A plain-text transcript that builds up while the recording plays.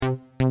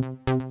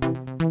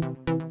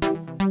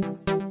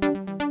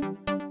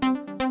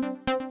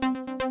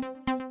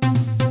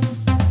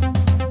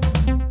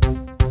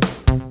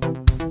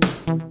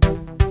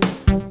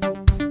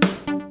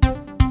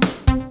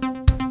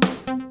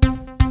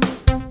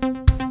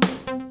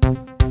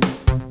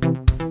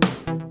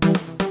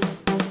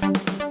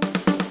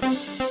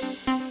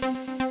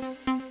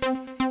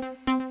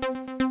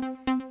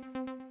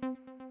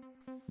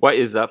What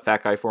is up,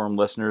 Fat Guy Forum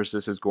listeners?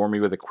 This is Gormy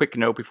with a quick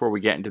note before we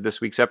get into this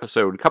week's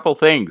episode. A couple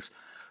things.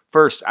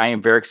 First, I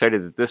am very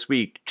excited that this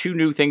week 2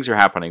 new things are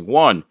happening.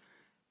 One,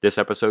 this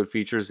episode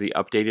features the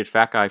updated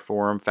Fat Guy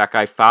Forum Fat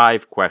Guy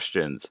 5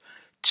 questions.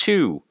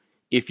 2,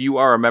 if you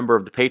are a member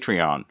of the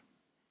Patreon,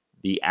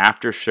 the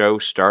after show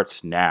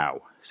starts now.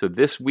 So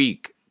this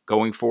week,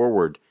 going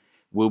forward,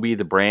 will be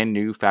the brand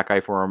new Fat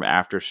Guy Forum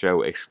after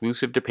show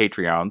exclusive to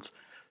Patreons.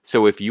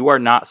 So if you are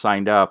not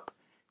signed up,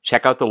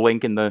 check out the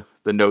link in the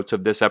notes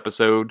of this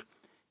episode.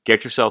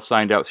 Get yourself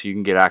signed up so you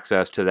can get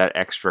access to that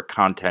extra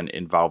content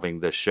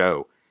involving this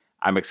show.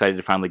 I'm excited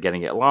to finally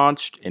getting it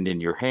launched and in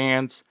your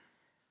hands.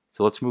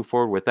 So let's move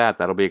forward with that.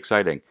 That'll be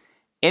exciting.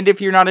 And if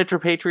you're not into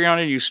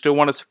Patreon and you still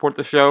want to support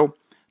the show,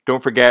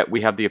 don't forget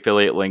we have the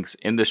affiliate links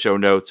in the show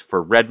notes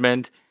for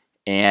Redmond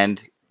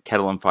and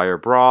Kettle and Fire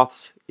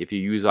broths. If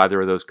you use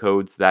either of those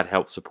codes, that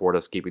helps support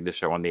us keeping the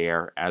show on the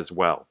air as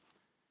well.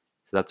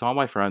 So that's all,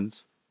 my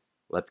friends.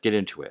 Let's get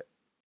into it.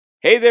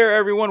 Hey there,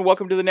 everyone.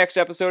 Welcome to the next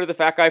episode of the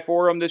Fat Guy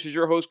Forum. This is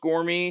your host,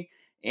 Gormy,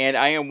 and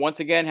I am once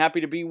again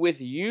happy to be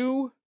with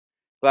you.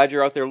 Glad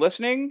you're out there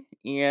listening,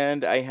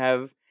 and I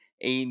have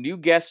a new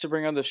guest to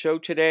bring on the show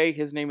today.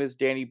 His name is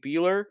Danny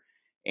Beeler,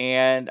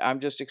 and I'm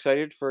just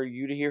excited for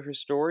you to hear his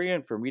story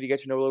and for me to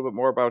get to know a little bit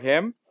more about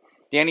him.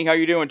 Danny, how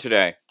you doing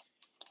today?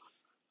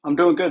 I'm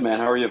doing good, man.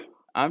 How are you?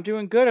 I'm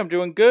doing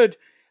good.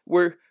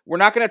 We're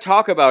not going to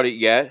talk about it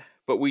yet,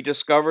 but we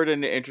discovered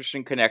an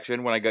interesting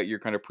connection when I got your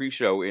kind of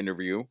pre-show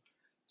interview.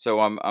 So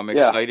I'm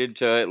Yeah. excited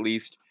to at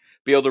least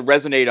be able to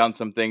resonate on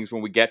some things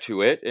when we get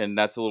to it, and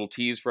that's a little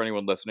tease for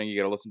anyone listening. You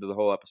got to listen to the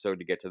whole episode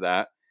to get to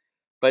that.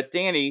 But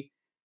Danny,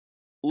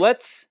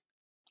 let's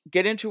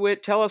get into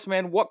it. Tell us,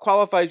 man, what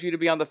qualifies you to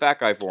be on the Fat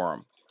Guy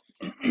Forum?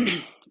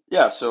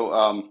 Yeah,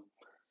 so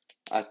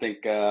I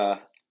think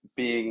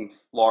being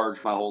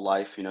large my whole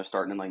life,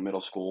 starting in like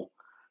middle school,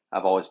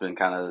 I've always been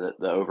kind of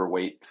the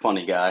overweight,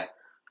 funny guy.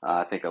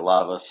 I think a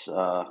lot of us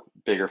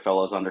bigger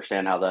fellows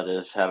understand how that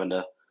is, having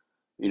to,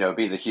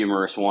 be the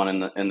humorous one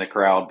in the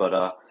crowd.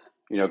 But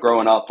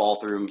growing up all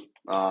through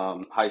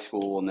high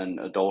school and then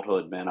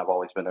adulthood, man, I've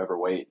always been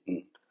overweight,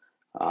 and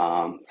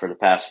for the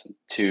past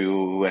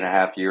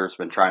 2.5 years,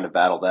 been trying to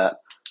battle that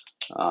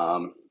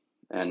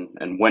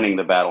and winning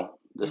the battle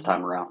this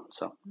time around.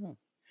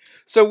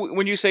 So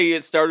when you say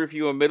it started for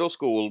you in middle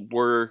school,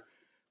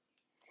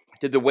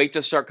 did the weight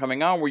just start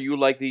coming on? Were you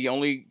like the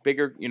only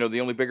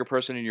bigger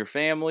person in your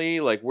family?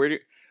 Like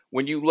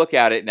when you look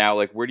at it now,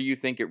 like where do you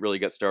think it really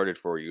got started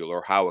for you,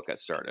 or how it got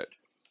started?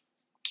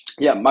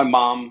 Yeah, my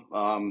mom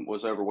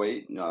was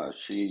overweight.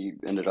 She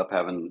ended up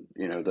having,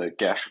 the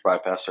gastric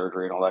bypass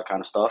surgery and all that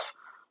kind of stuff.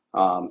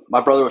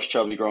 My brother was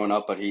chubby growing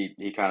up, but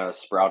he kind of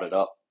sprouted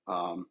up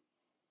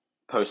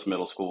post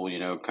middle school.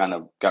 Kind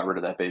of got rid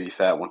of that baby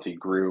fat once he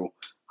grew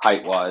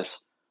height wise.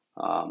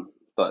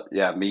 But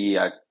yeah, me,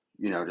 I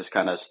just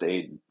kind of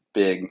stayed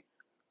big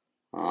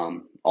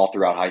all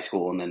throughout high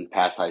school and then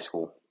past high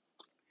school.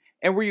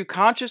 And were you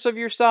conscious of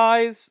your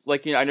size?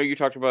 Like, I know you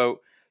talked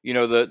about,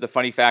 the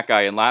funny fat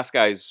guy, and last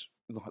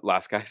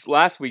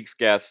week's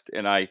guest,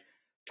 and I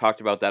talked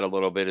about that a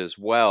little bit as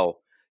well.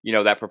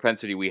 That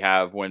propensity we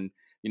have when,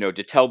 to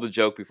tell the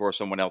joke before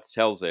someone else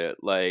tells it.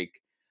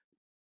 Like,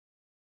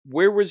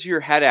 where was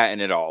your head at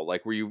in it all?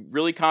 Like, were you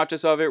really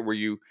conscious of it? Were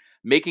you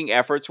making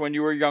efforts when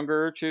you were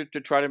younger to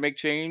try to make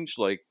change?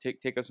 Like,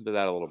 take us into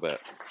that a little bit.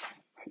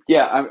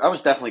 Yeah, I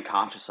was definitely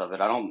conscious of it.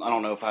 I don't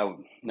know if I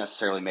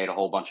necessarily made a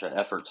whole bunch of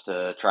efforts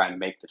to try and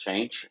make the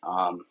change.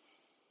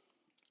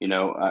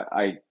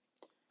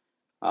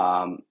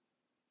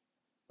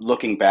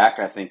 Looking back,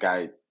 I think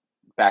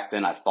back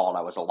then I thought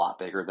I was a lot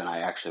bigger than I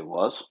actually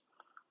was.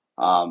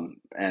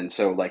 And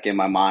so like in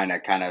my mind, I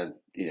kind of,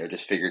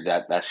 just figured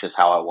that that's just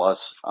how I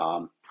was.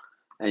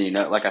 And,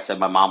 like I said,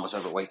 my mom was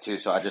overweight too.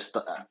 So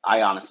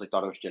I honestly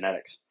thought it was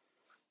genetics.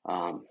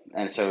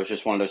 And so it was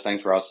just one of those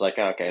things where I was like,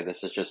 okay,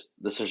 this is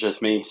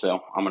just me. So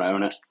I'm going to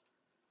own it.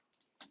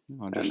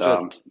 Understood.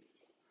 And,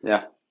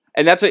 yeah.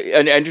 And that's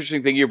an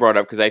interesting thing you brought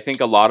up, because I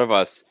think a lot of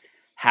us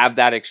have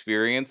that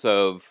experience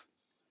of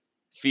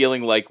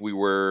feeling like we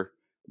were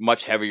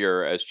much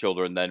heavier as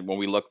children than when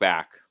we look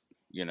back,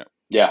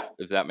 Yeah.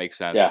 if that makes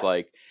sense. Yeah.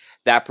 Like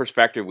that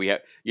perspective we have,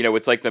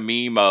 it's like the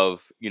meme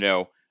of,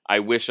 I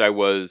wish I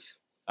was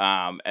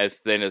as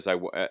thin as I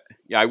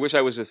wish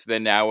I was as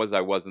thin now as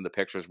I was in the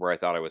pictures where I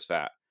thought I was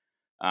fat.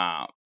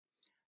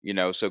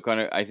 So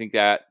kind of, I think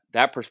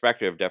that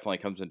perspective definitely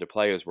comes into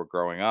play as we're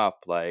growing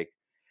up. Like,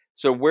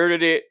 so where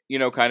did it,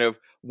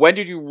 when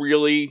did you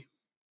really,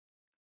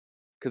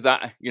 because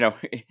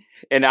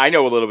and I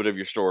know a little bit of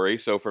your story.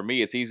 So for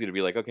me, it's easy to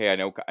be like, okay, I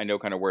know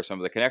kind of where some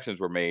of the connections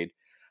were made.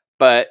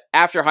 But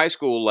after high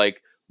school,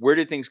 like, where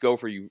did things go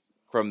for you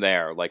from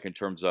there? Like in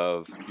terms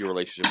of your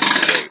relationship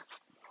with your weight?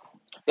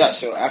 Yeah.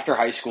 So after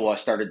high school, I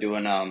started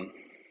doing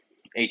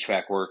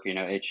HVAC work,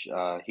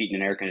 heating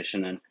and air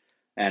conditioning.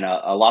 And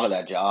a lot of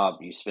that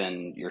job, you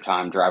spend your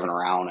time driving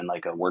around in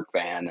like a work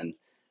van, and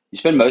you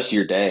spend most of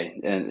your day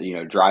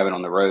and, driving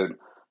on the road.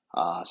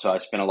 So I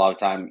spent a lot of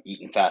time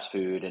eating fast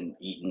food and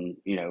eating,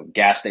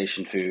 gas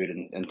station food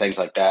and things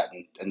like that.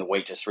 And the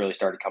weight just really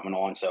started coming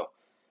on. So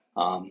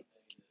um,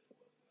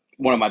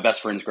 one of my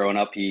best friends growing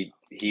up, he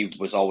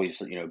was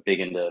always, big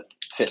into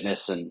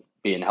fitness and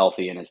being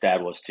healthy, and his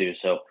dad was too.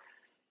 So,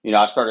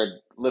 I started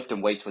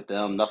lifting weights with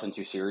them, nothing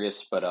too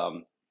serious, but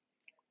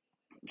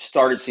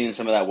started seeing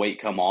some of that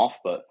weight come off.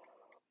 But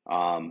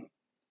um,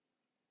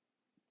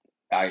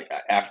 I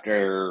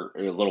after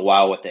a little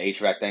while with the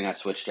HVAC thing, I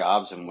switched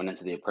jobs and went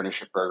into the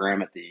apprenticeship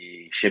program at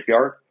the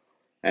shipyard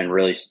and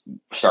really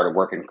started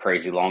working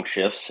crazy long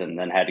shifts, and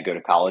then had to go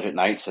to college at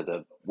night. So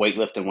the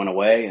weightlifting went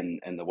away,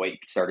 and the weight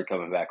started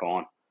coming back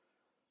on.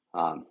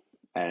 Um,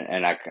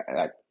 and I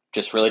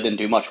just really didn't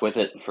do much with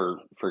it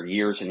for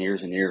years and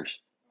years and years.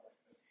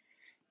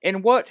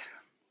 And what?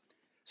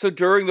 So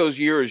during those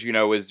years,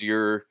 as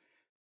you're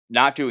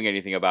not doing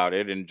anything about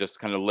it and just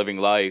kind of living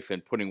life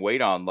and putting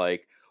weight on,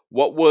 like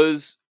what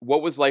was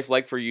life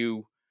like for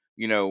you,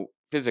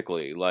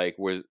 physically? Like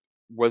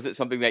was it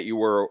something that you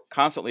were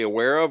constantly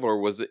aware of, or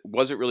was it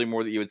really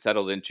more that you had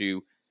settled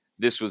into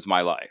this was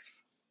my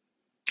life?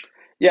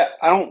 Yeah,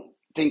 I don't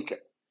think,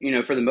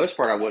 for the most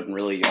part, I wasn't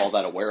really all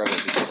that aware of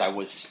it because I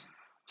was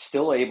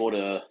still able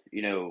to,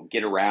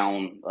 get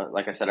around.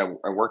 Like I said,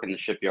 I work in the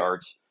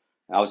shipyards.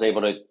 I was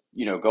able to,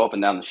 go up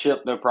and down the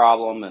ship, no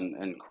problem,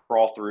 and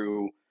crawl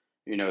through,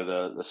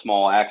 the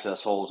small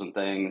access holes and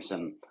things.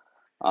 And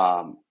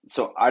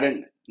so I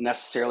didn't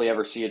necessarily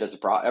ever see it as a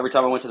problem. Every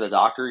time I went to the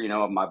doctor,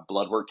 my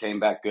blood work came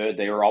back good.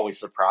 They were always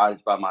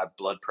surprised by my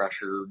blood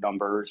pressure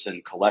numbers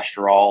and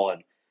cholesterol.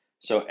 And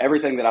so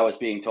everything that I was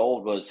being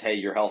told was, hey,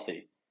 you're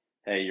healthy.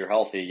 Hey, you're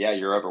healthy. Yeah,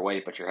 you're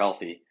overweight, but you're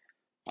healthy.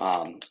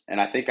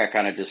 And I think I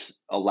kind of just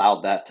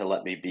allowed that to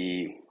let me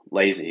be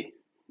lazy.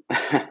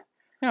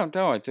 No,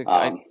 no, I think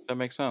um, that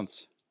makes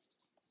sense.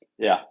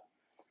 yeah,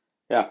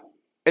 yeah.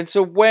 And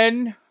so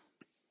when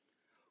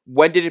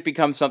did it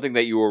become something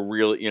that you were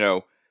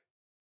really,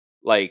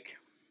 like,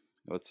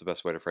 what's the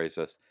best way to phrase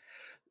this?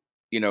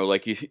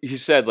 Like you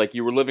said, like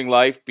you were living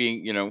life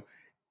being,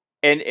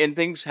 and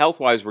things health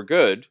wise were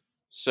good.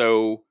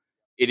 So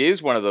it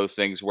is one of those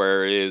things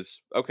where it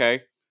is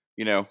okay.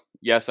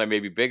 Yes, I may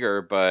be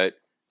bigger, but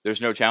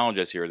there's no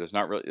challenges here. There's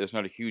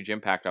not a huge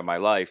impact on my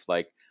life.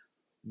 Like,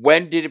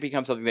 when did it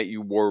become something that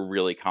you were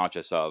really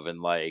conscious of,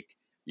 and like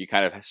you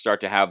kind of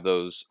start to have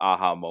those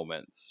aha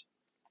moments?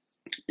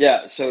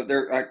 Yeah, so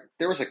there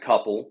was a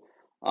couple.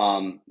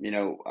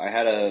 I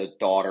had a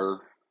daughter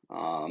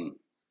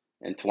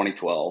in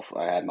 2012.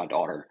 I had my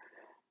daughter.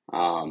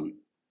 Um,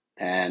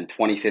 and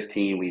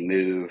 2015, we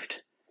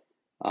moved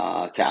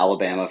to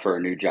Alabama for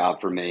a new job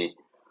for me.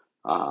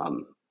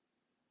 Um,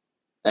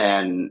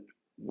 and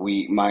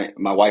my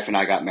wife and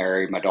I got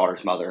married. My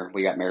daughter's mother.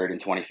 We got married in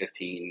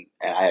 2015,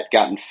 and I had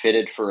gotten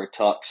fitted for a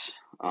tux.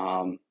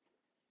 Um,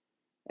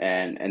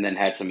 and then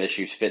had some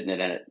issues fitting it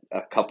in it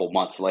a couple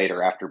months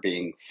later after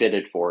being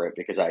fitted for it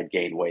because I had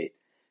gained weight.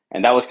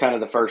 And that was kind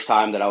of the first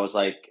time that I was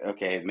like,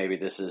 okay, maybe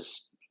this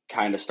is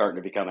kind of starting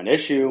to become an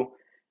issue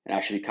and I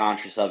should be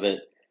conscious of it.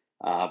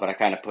 But I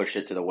kind of pushed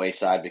it to the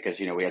wayside because,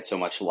 we had so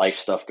much life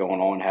stuff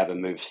going on,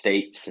 having moved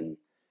states and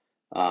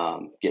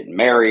getting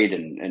married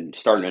and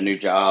starting a new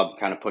job,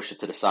 kind of pushed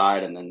it to the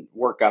side. And then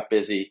work got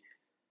busy.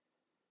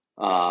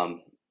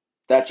 Um,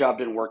 that job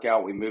didn't work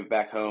out. We moved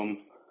back home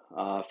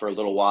for a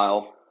little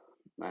while,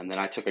 and then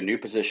I took a new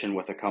position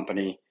with a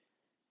company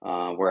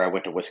where I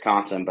went to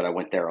Wisconsin, but I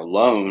went there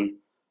alone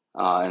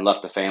and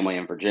left the family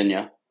in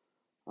Virginia,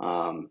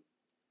 um,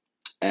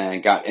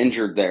 and got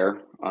injured there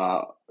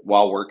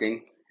while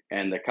working.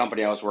 And the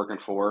company I was working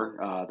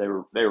for, they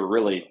were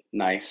really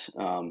nice.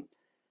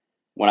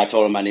 When I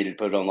told them I needed to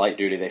put it on light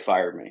duty, they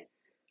fired me.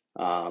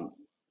 Um,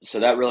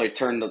 so that really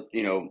turned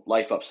the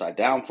life upside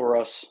down for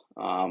us.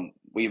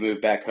 We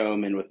moved back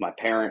home in with my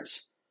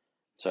parents.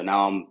 So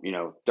now I'm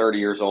 30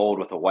 years old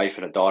with a wife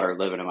and a daughter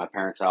living in my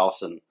parents'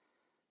 house, and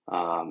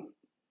um,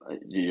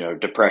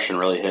 depression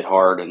really hit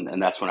hard, and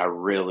that's when I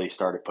really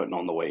started putting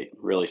on the weight.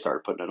 Really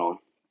started putting it on.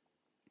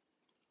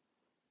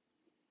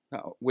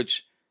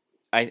 Which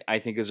I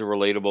think is a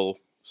relatable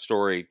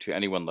story to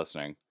anyone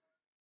listening.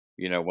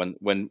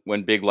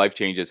 When big life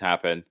changes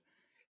happen,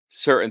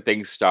 certain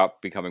things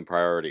stop becoming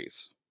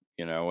priorities.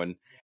 And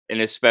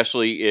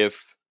especially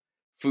if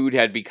food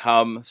had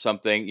become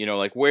something,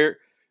 like where,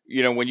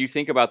 when you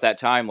think about that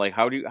time, like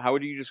how do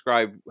you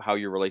describe how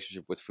your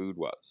relationship with food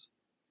was?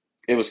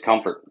 It was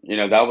comfort.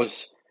 That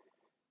was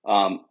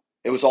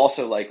it was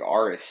also like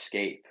our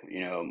escape.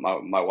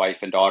 My wife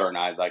and daughter and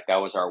I, like, that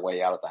was our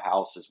way out of the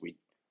house, as we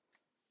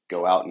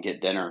go out and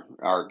get dinner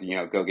or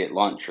go get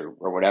lunch or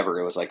whatever.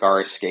 It was like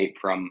our escape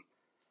from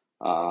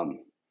um,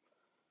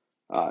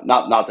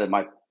 not that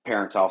my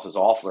parents' house is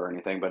awful or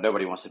anything, but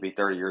nobody wants to be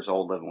 30 years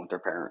old living with their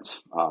parents.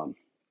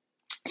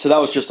 So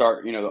that was just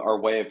our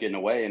way of getting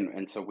away,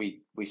 and so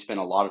we spent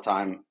a lot of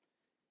time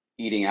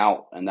eating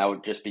out, and that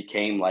would just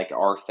became like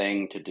our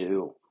thing to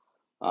do.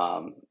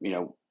 Um, you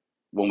know,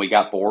 when we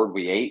got bored,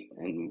 we ate,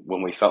 and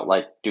when we felt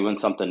like doing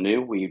something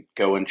new, we'd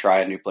go and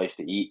try a new place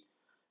to eat.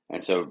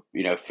 And so,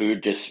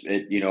 food just,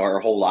 our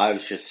whole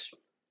lives just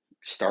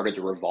started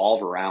to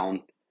revolve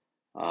around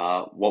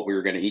what we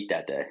were going to eat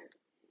that day.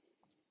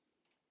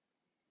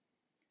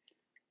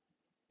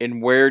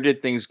 And where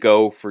did things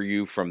go for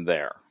you from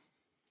there?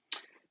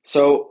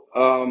 So,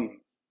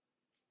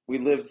 we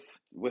lived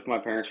with my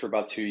parents for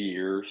about 2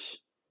 years.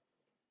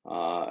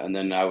 And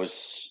then I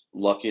was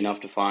lucky enough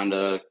to find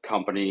a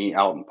company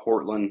out in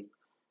Portland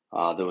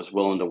that was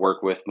willing to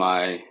work with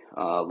my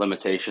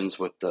limitations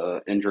with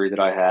the injury that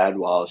I had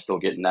while I was still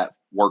getting that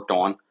worked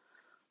on.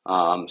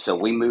 So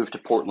we moved to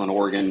Portland,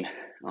 Oregon,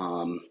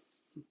 um,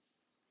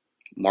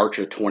 March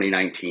of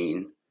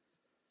 2019,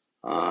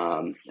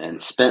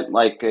 and spent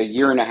like a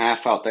year and a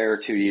half out there,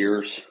 2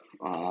 years.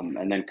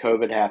 And then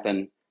COVID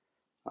happened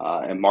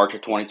in March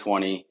of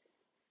 2020.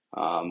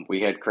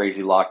 We had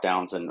crazy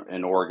lockdowns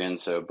in Oregon,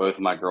 so both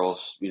of my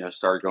girls,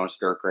 started going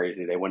stir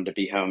crazy. They wanted to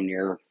be home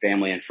near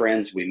family and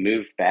friends. We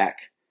moved back.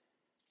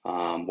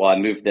 I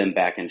moved them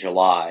back in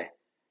July,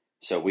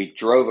 so we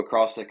drove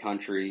across the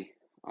country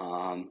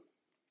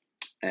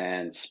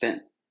and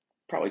spent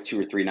probably 2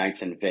 or 3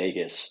 nights in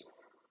Vegas.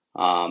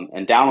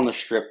 And down on the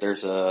strip,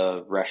 there's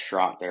a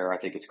restaurant there. I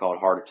think it's called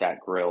Heart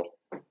Attack Grill.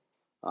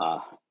 Uh,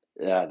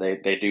 yeah,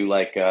 they do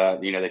like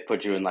they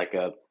put you in like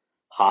a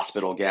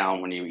hospital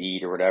gown when you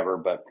eat or whatever,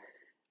 but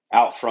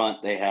out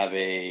front they have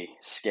a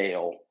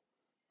scale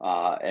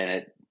and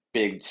a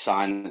big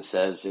sign that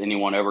says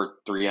anyone over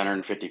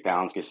 350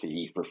 pounds gets to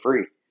eat for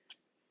free.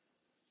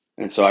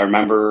 And so I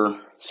remember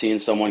seeing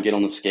someone get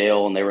on the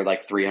scale and they were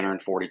like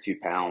 342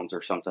 pounds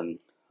or something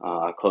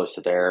close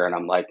to there. And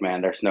I'm like,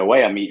 man, there's no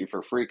way I'm eating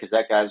for free because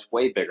that guy's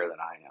way bigger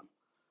than I am.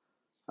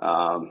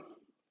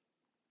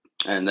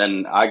 And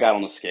then I got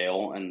on the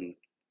scale and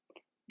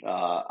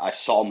I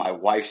saw my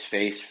wife's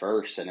face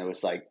first, and it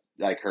was like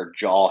her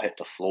jaw hit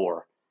the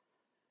floor.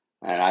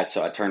 And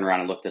so I turned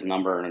around and looked at the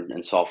number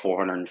and saw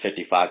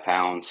 455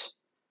 pounds.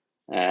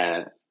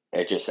 And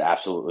it just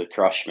absolutely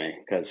crushed me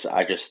because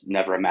I just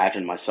never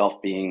imagined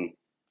myself being,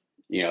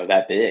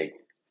 that big.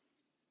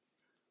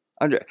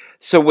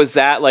 So was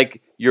that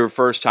like your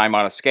first time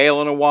on a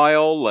scale in a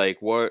while?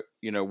 Like what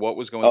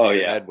was going Oh through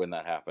your yeah. head when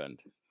that happened?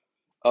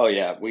 Oh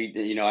yeah.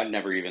 I'd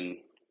never even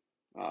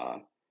uh,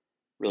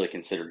 really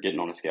considered getting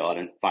on a scale. I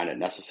didn't find it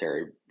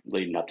necessary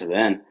leading up to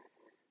then.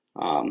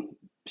 Um,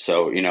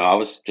 so, I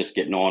was just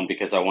getting on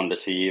because I wanted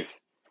to see if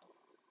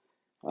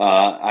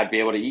I'd be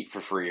able to eat for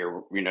free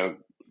or,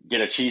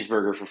 get a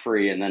cheeseburger for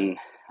free. And then,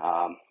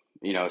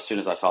 as soon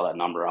as I saw that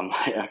number, I'm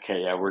like,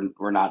 okay, yeah,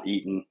 we're not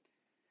eating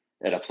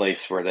at a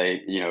place where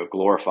they,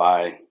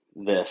 glorify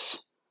this.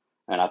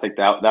 And I think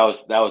that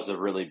was a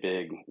really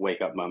big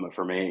wake up moment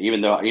for me,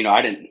 even though,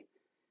 I didn't,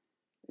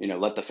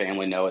 let the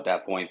family know at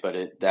that point, but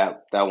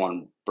that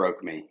one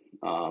broke me.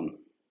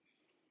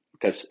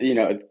 Because,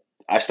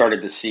 I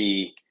started to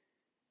see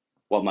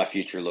what my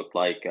future looked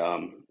like.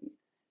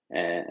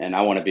 And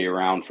I want to be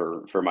around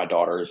for my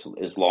daughter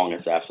as long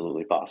as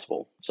absolutely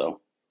possible. So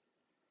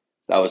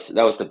that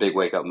was the big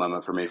wake up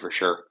moment for me for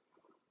sure.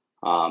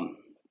 Um,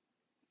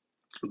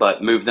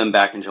 but moved them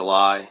back in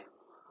July,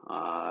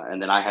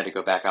 and then I had to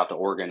go back out to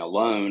Oregon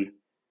alone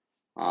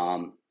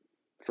um,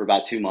 for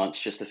about 2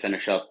 months just to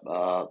finish up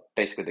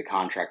basically the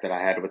contract that I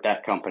had with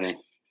that company.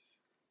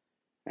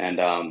 And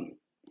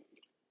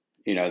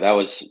that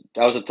was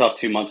a tough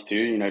 2 months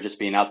too. Just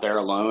being out there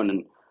alone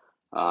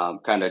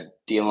and kind of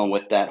dealing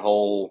with that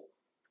whole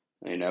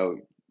you know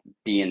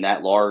being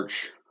that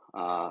large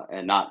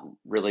and not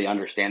really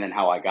understanding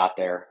how I got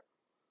there,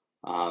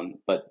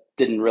 but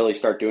didn't really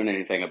start doing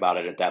anything about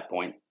it at that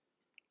point.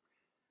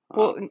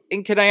 Well, Um,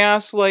 and can I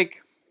ask,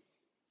 like,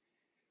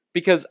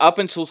 because up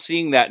until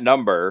seeing that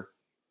number,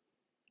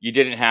 you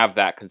didn't have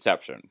that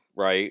conception,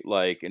 right?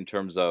 Like in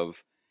terms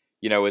of,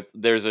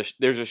 there's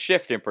a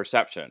shift in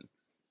perception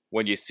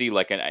when you see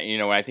like and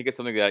I think it's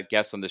something that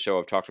guests on the show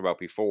have talked about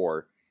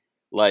before.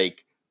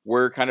 Like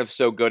we're kind of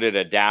so good at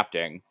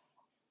adapting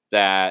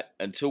that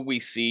until we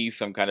see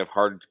some kind of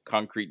hard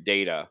concrete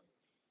data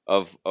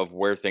of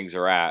where things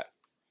are at,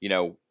 you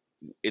know,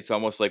 it's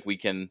almost like we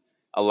can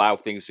allow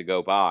things to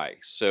go by.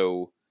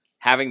 So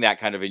having that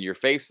kind of in your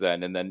face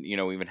then, and then,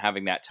 even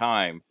having that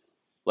time,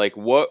 like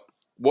what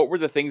were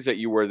the things that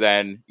you were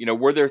then,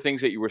 were there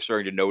things that you were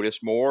starting to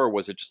notice more, or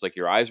was it just like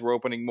your eyes were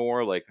opening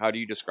more? Like, how do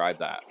you describe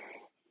that?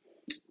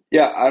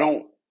 yeah, I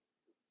don't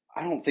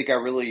think I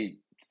really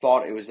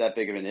thought it was that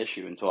big of an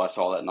issue until I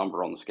saw that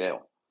number on the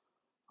scale.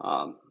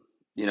 Um,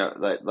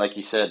 like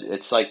you said,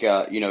 it's like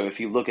if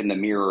you look in the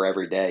mirror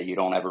every day, you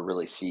don't ever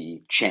really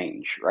see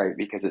change, right?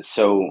 Because it's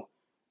so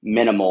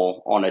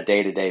minimal on a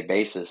day to day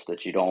basis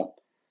that you don't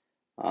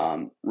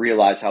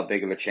realize how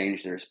big of a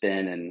change there's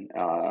been in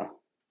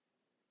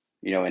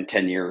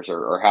 10 years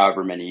or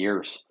however many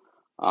years.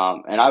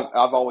 And I've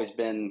always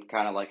been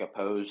kind of like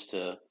opposed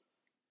to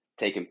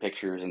taking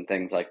pictures and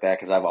things like that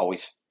because I've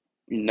always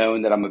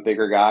known that I'm a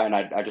bigger guy and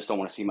I just don't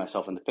want to see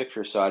myself in the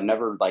picture. So I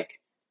never like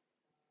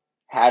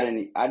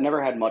I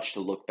never had much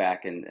to look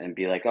back and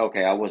be like,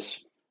 okay, I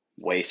was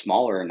way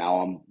smaller and now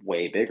I'm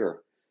way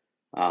bigger.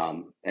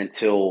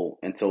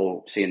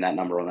 until seeing that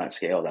number on that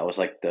scale. That was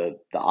like the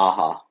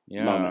aha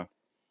moment.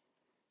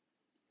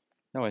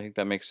 Yeah. No, I think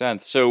that makes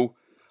sense. So,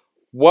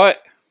 what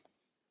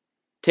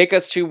take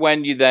us to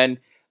when you then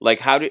like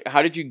how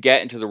did you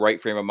get into the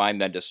right frame of mind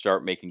then to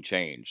start making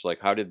change? Like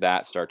how did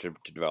that start to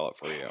develop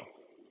for you?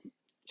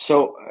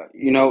 So,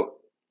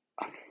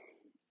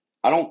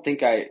 I don't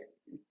think I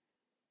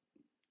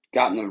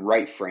got in the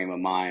right frame of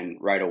mind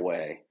right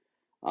away.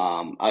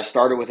 I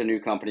started with a new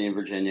company in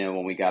Virginia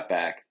when we got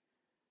back,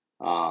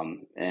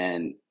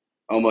 and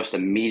almost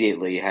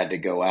immediately had to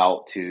go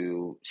out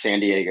to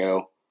San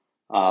Diego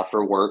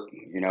for work.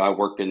 I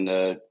worked in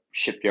the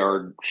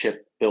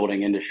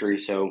shipbuilding industry,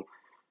 so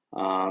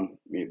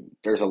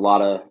there's a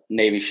lot of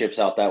Navy ships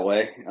out that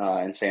way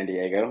in San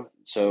Diego.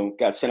 So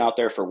got sent out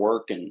there for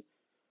work and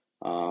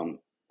um,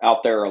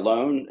 out there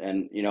alone,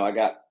 and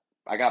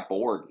I got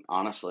bored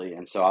honestly,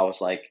 and so I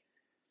was like,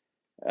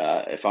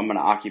 if I'm going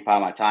to occupy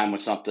my time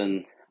with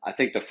something, I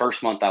think the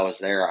first month I was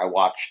there, I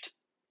watched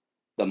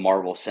the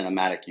Marvel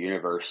Cinematic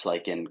Universe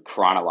like in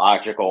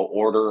chronological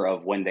order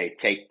of when they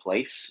take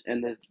place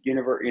in the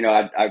universe.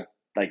 I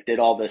like did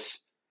all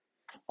this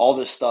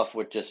stuff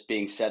with just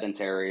being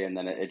sedentary, and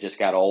then it just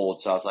got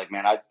old. So I was like,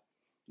 man, I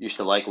used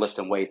to like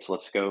lifting weights.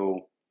 Let's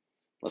go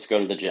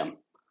to the gym.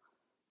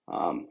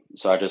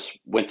 So I just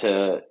went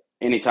to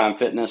Anytime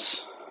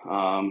Fitness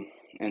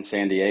in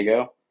San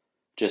Diego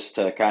just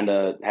to kind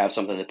of have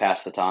something to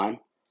pass the time.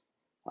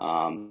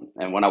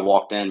 And when I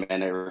walked in, man,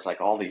 there was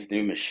like all these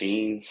new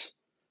machines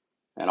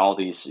and all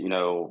these,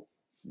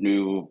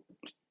 new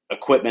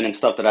equipment and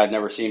stuff that I'd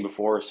never seen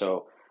before.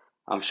 So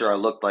I'm sure I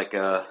looked like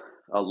a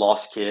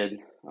lost kid.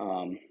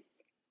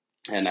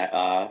 And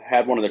I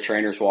had one of the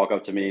trainers walk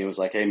up to me and was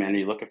like, "Hey, man, are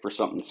you looking for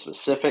something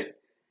specific?"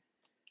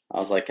 I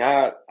was like,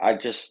 I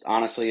just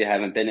honestly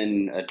haven't been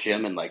in a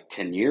gym in like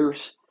 10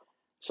 years.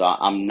 So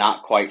I'm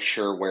not quite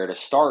sure where to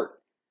start.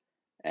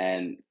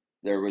 And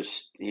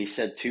he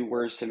said two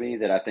words to me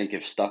that I think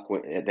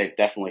they've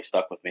definitely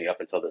stuck with me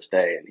up until this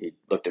day. And he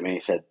looked at me and he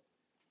said,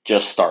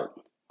 just start.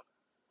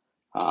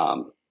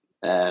 Um,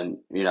 and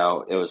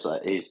it was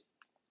he's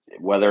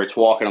whether it's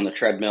walking on the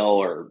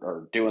treadmill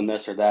or doing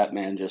this or that,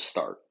 man, just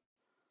start.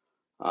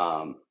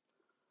 Um,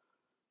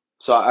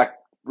 so I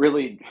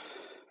really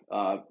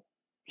uh,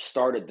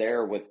 started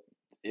there with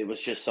it was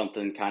just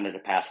something kind of to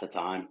pass the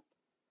time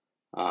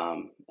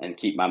and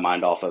keep my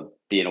mind off of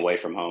being away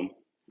from home,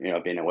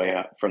 being away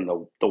from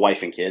the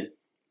wife and kid.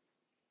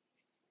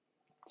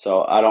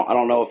 So I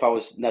don't know if I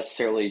was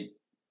necessarily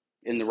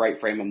in the right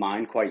frame of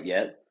mind quite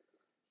yet.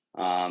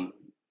 Um,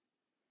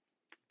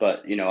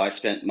 but I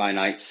spent my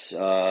nights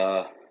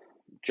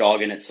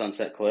jogging at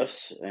Sunset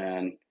Cliffs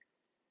and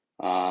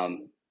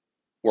um,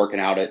 working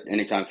out at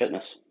Anytime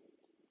Fitness.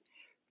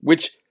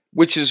 Which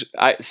is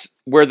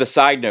where the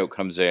side note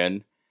comes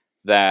in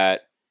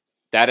that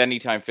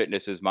Anytime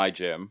Fitness is my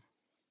gym,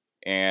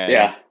 and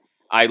Yeah,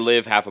 I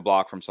live half a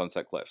block from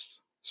Sunset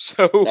Cliffs,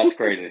 so that's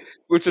crazy.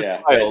 which is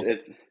Yeah, wild.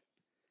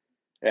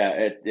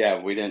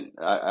 we didn't.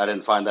 I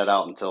didn't find that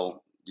out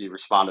until you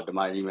responded to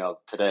my email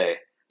today,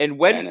 And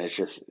and it's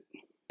just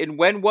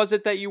when was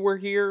it that you were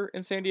here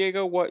in San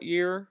Diego? What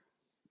year?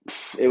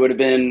 it would have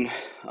been,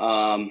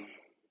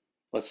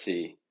 let's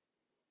see,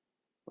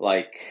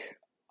 like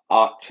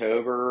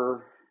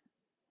October.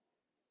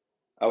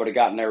 I would have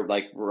gotten there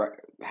like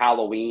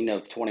Halloween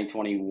of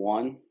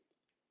 2021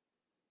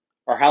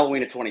 or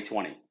Halloween of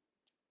 2020.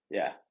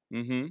 Yeah.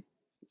 Mm-hmm.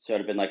 So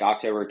it'd have been like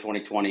October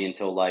 2020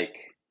 until like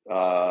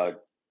uh,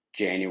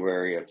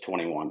 January of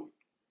 21.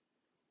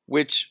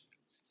 Which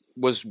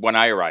was when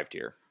I arrived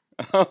here.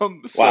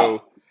 Wow.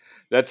 So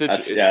that's it.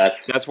 That's yeah.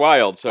 That's That's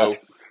wild. So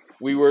that's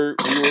we were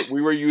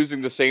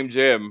using the same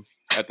gym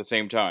at the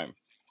same time.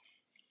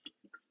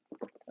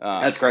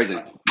 that's Um, crazy.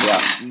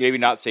 Yeah. Maybe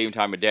not same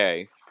time of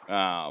day.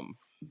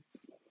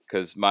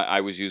 Because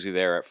I was usually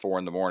there at 4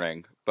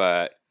 a.m,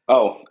 but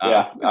Oh uh,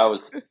 yeah. I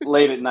was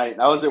late at night.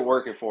 I was at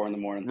work at 4 in the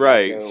morning, so I'd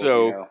right. go,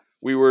 So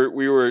we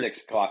were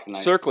 6 o'clock at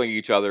night. circling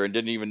each other and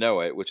didn't even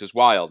know it, which is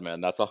wild,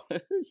 man. That's all.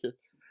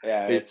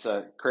 Yeah, it, it's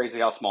crazy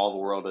how small of a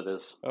world it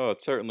is. oh,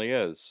 it certainly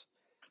is.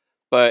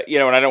 But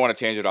and I don't want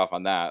to change it off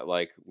on that.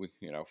 Like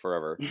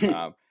forever.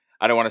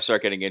 I don't want to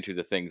start getting into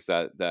the things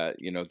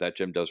that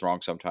Jim does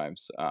wrong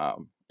sometimes. In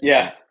terms,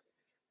 Yeah.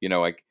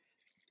 like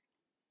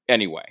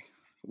anyway,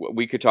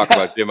 we could talk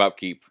about gym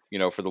upkeep,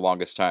 for the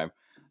longest time.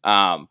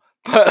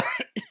 But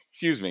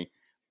excuse me.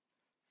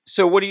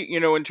 So what do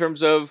in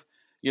terms of,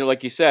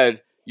 like you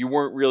said, you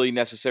weren't really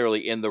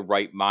necessarily in the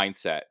right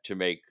mindset to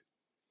make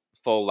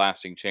full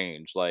lasting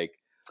change. Like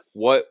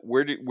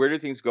where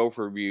did things go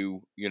for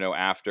you,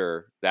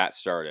 after that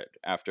started?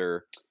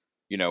 After,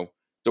 you know,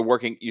 the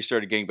working you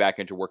started getting back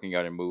into working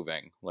out and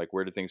moving. Like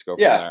where did things go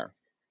from Yeah. there?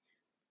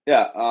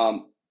 Yeah.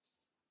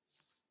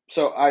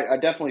 So I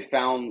definitely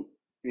found,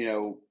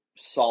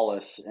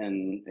 solace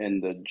in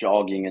the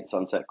jogging at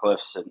Sunset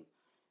Cliffs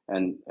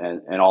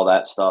and all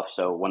that stuff.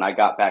 So when I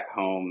got back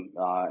home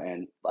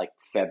in like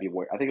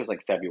February, I think it was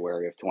like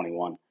February of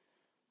 21,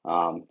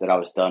 that I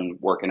was done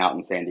working out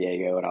in San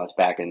Diego and I was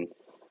back in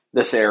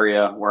this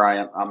area where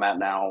I'm at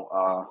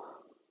now.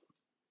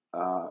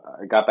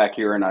 I got back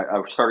here and I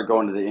started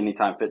going to the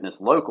Anytime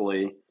Fitness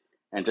locally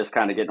and just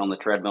kind of getting on the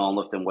treadmill and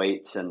lifting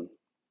weights. And,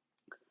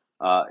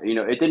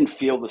 it didn't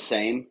feel the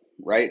same,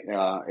 right?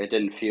 It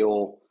didn't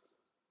feel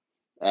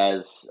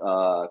as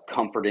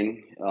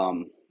comforting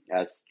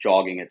as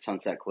jogging at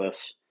Sunset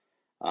Cliffs.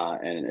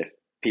 And if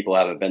people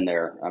haven't been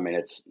there, I mean,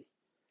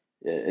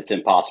 it's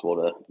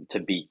impossible to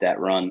beat that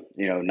run,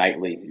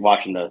 nightly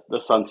watching the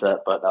sunset.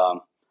 But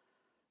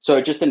so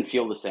it just didn't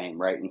feel the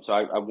same, right? And so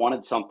I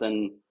wanted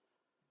something.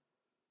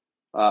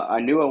 I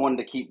knew I wanted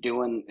to keep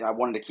doing. I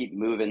wanted to keep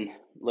moving,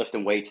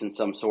 lifting weights in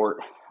some sort,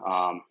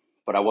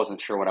 but I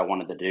wasn't sure what I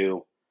wanted to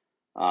do.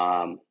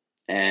 Um,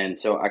 and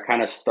so I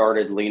kind of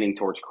started leaning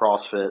towards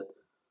CrossFit,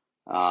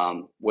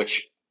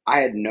 which I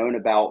had known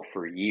about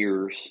for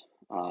years.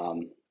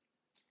 Um,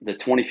 the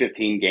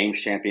 2015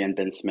 Games champion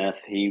Ben Smith,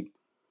 he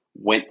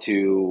went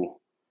to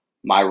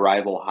my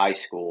rival high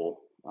school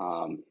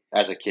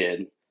as a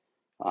kid.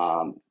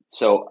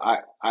 So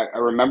I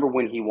remember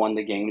when he won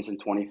the games in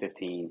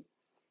 2015.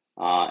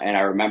 And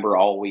I remember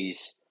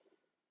always,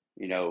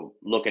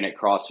 looking at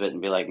CrossFit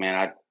and be like, man,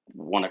 I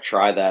want to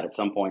try that at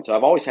some point. So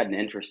I've always had an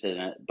interest in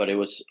it, but it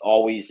was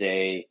always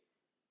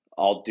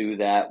I'll do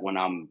that when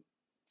I'm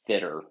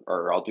fitter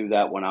or I'll do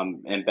that when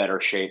I'm in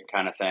better shape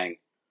kind of thing.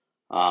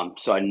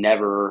 So I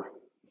never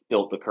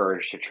built the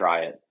courage to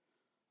try it.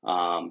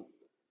 Um,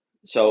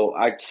 so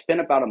I spent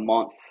about a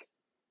month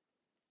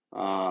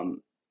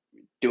um,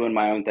 doing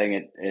my own thing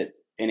at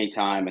any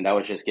time, and that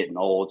was just getting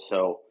old.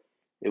 So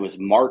it was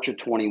March of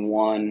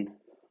 21.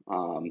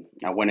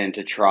 I went in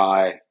to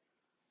try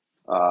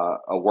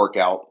a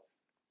workout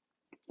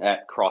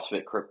at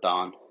CrossFit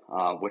Krypton,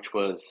 which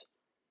was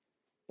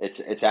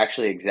it's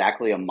actually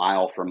exactly a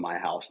mile from my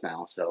house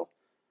now. So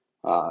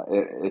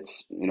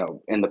it's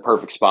in the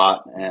perfect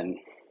spot, and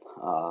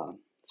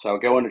so I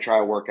go in to try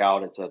a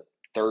workout. It's a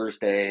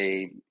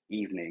Thursday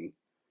evening.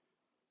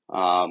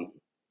 Um,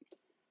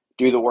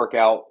 do the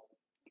workout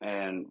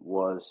and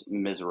was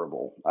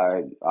miserable.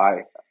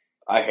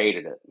 I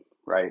hated it,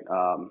 right?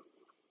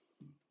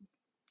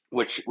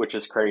 Which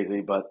is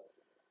crazy, but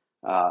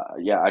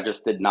yeah, I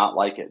just did not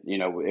like it.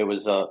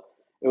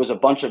 It was a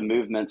bunch of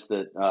movements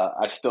that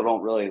I still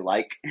don't really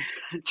like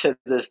to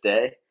this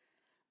day.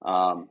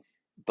 Um,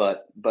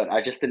 but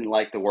I just didn't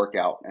like the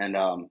workout, and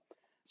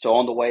so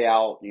on the way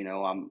out,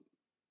 I'm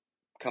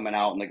coming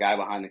out, and the guy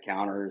behind the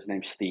counter, his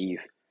name's Steve.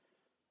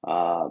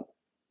 Uh,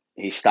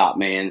 he stopped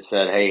me and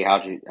said, "Hey,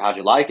 how'd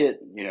you like it?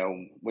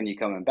 When you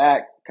coming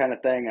back, kind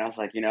of thing." And I was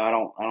like, I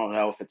don't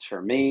know if it's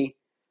for me.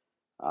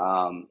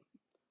 Um,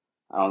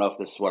 I don't know if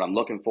this is what I'm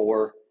looking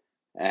for.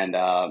 And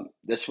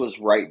this was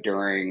right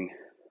during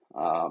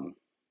um,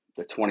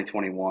 the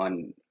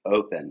 2021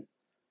 Open.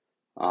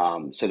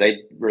 So they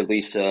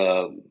release I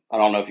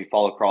don't know if you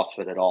follow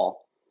CrossFit at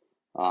all,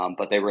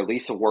 but they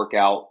release a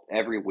workout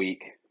every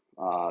week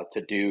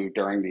to do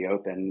during the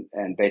Open.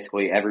 And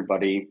basically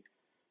everybody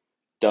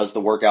does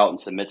the workout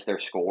and submits their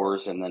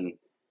scores. And then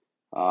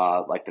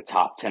like the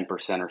top 10%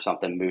 or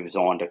something moves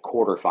on to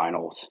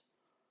quarterfinals.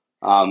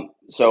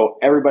 So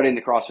everybody in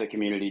the CrossFit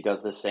community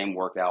does this same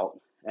workout.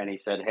 And he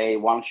said, "Hey,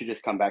 why don't you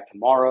just come back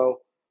tomorrow?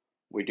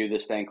 We do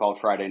this thing called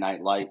Friday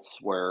Night Lights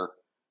where,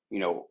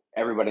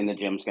 everybody in the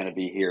gym's going to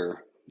be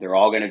here. They're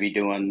all going to be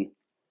doing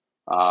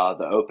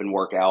the open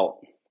workout.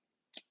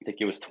 I think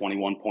it was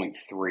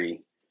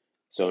 21.3.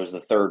 So it was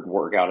the third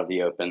workout of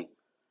the open.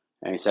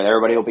 And he said,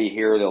 everybody will be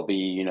here. There'll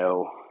be,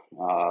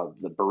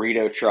 the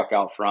burrito truck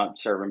out front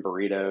serving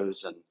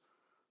burritos, and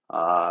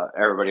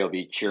everybody will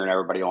be cheering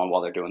everybody on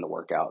while they're doing the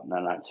workout." And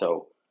then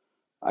so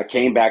I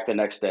came back the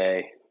next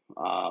day,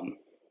 um,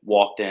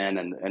 walked in,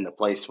 and the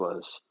place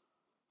was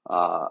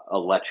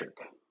electric.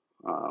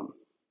 Um,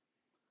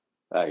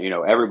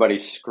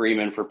 everybody's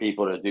screaming for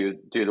people to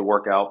do the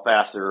workout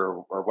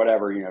faster or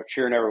whatever.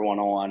 Cheering everyone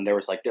on. There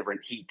was like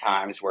different heat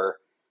times where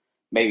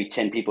maybe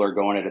 10 people are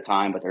going at a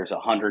time, but there's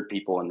 100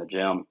 people in the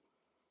gym.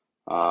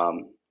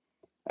 Um,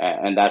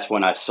 and that's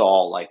when I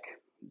saw like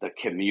the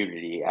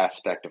community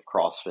aspect of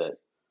CrossFit,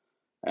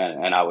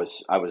 and I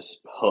was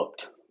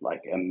hooked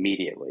like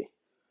immediately.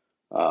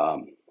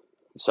 Um,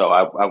 so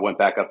I went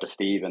back up to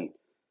Steve and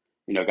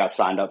got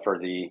signed up for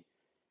the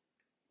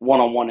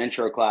one-on-one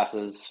intro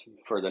classes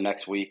for the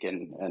next week,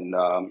 and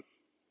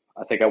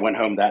I think I went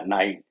home that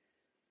night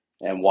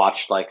and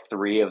watched like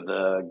three of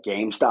the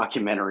games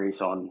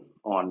documentaries on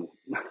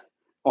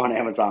on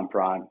Amazon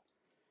Prime,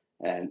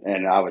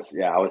 and I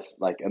was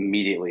like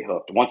immediately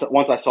hooked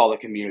once I saw the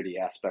community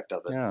aspect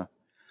of it. Yeah.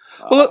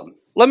 Well,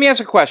 let me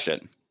ask a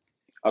question.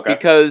 Okay.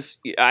 Because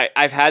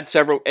I've had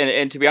several,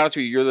 and to be honest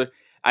with you,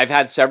 I've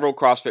had several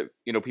CrossFit,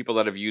 people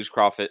that have used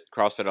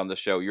CrossFit on the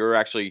show. You're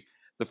actually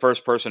the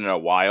first person in a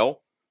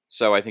while,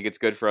 so I think it's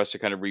good for us to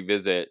kind of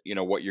revisit,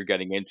 what you're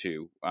getting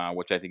into,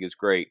 which I think is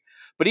great.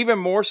 But even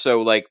more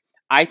so, like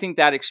I think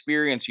that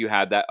experience you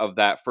had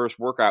that first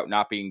workout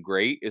not being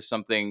great is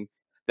something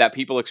that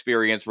people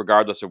experience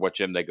regardless of what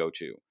gym they go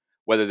to,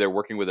 whether they're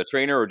working with a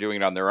trainer or doing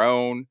it on their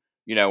own.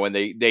 And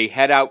they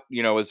head out,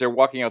 as they're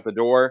walking out the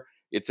door.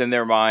 it's in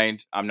their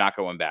mind, I'm not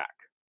going back.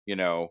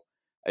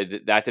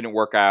 That didn't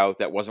work out.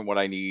 That wasn't what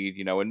I need.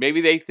 And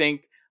maybe they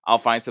think I'll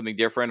find something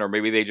different, or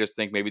maybe they just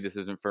think maybe this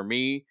isn't for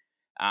me.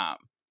 Um,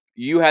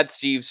 you had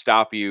Steve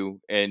stop you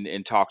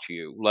and talk to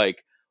you.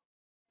 Like,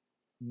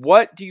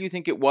 what do you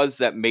think it was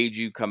that made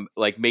you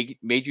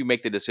made you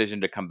make the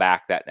decision to come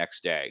back that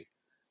next day?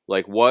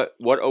 Like, what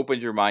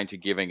opened your mind to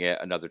giving it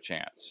another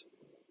chance?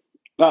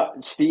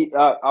 Steve,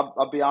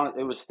 I'll be honest,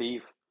 it was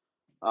Steve.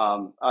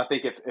 I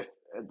think if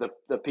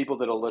the people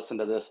that'll listen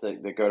to this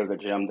that go to the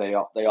gym, they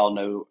all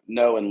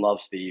know and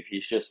love Steve.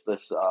 He's just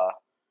this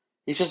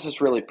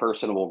really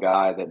personable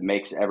guy that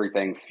makes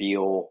everything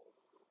feel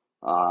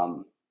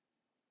um,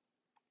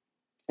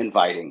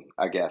 inviting,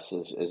 I guess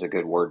is a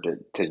good word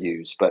to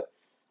use. But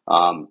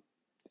um,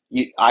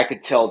 I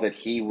could tell that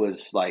he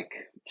was like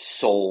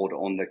sold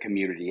on the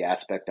community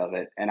aspect of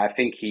it, and I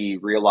think he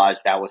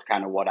realized that was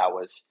kind of what I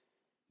was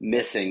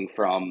missing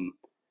from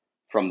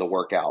the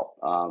workout,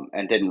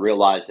 and didn't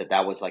realize that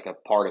that was like a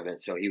part of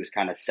it. So he was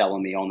kind of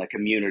selling me on the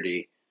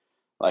community,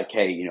 like,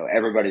 hey,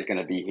 everybody's going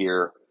to be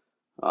here,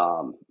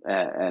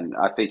 and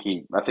I think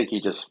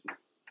he just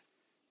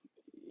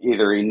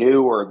either he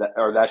knew or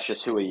that's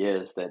just who he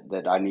is,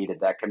 that I needed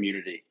that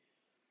community,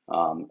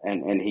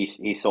 and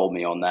he sold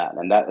me on that,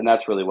 and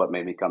that's really what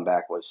made me come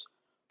back was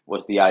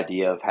the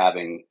idea of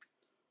having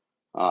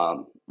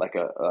like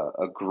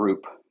a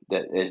group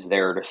that is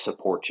there to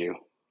support you.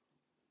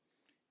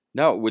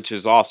 No, which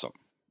is awesome.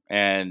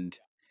 And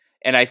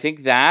I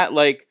think that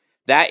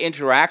that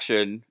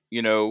interaction,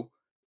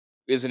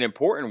 is an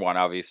important one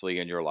obviously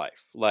in your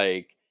life.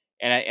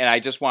 And I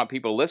just want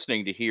people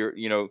listening to hear,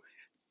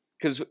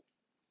 cuz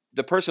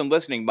the person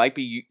listening might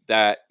be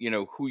that,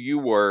 who you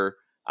were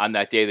on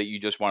that day that you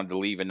just wanted to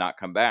leave and not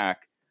come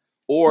back,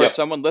 or Yep,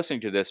 someone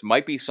listening to this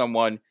might be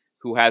someone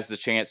who has the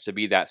chance to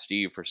be that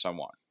Steve for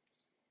someone.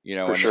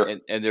 for And, sure.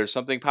 and there's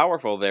something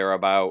powerful there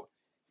about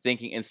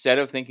thinking, instead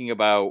of thinking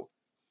about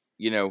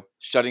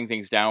shutting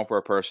things down for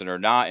a person or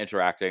not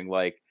interacting,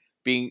 like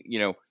being,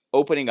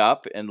 opening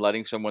up and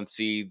letting someone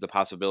see the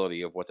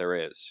possibility of what there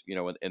is,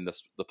 in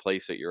the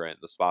place that you're in,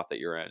 the spot that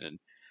you're in. And,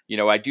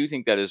 I do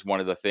think that is one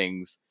of the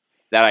things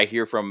that I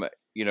hear from,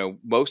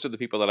 most of the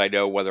people that I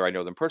know, whether I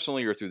know them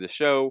personally or through the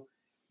show,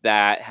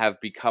 that have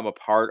become a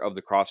part of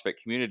the CrossFit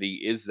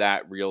community, is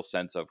that real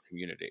sense of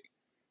community.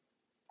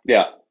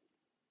 Yeah,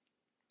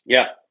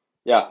 yeah,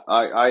 yeah.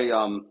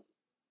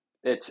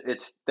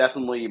 It's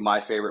definitely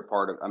my favorite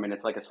part of. I mean,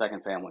 it's like a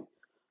second family.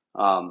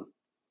 Um,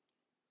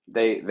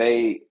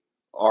 they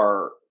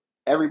are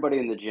everybody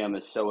in the gym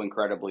is so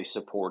incredibly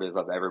supportive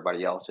of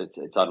everybody else.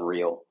 It's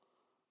unreal.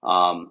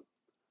 Um,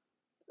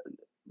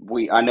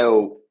 I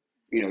know,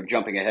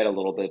 jumping ahead a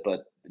little bit,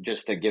 but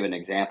just to give an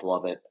example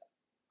of it,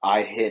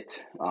 I hit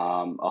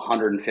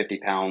 150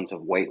 pounds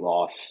of weight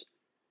loss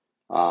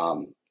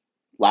um,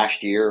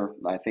 last year.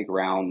 I think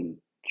around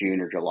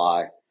June or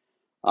July.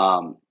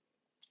 Um,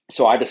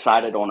 so I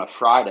decided on a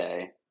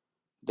Friday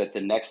that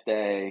the next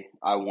day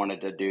I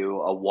wanted to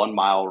do a 1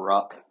 mile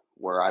ruck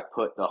where I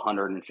put the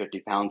 150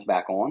 pounds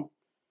back on.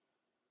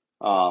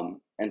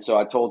 And so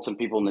I told some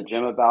people in the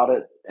gym about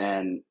it,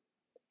 and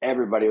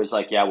everybody was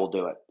like, yeah, we'll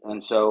do it.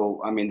 And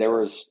so, I mean, there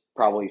was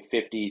probably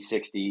 50,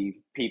 60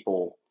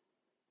 people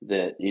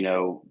that,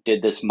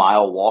 did this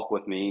mile walk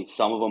with me.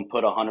 Some of them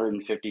put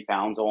 150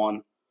 pounds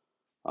on.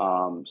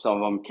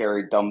 Some of them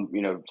carried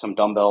some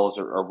dumbbells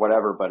or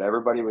whatever, but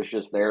everybody was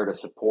just there to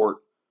support,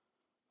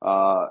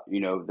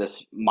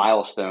 this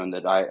milestone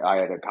that I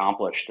had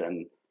accomplished.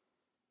 And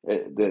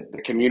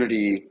the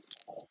community,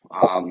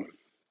 um,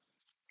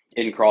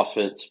 in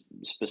CrossFit,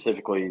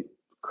 specifically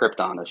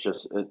Krypton,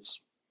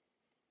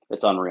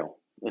 it's unreal.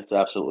 It's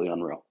absolutely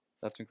unreal.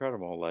 That's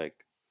incredible. Like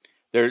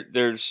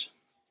there's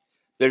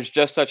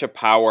just such a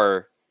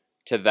power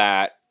to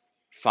that,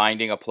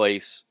 finding a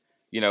place,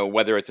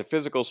 whether it's a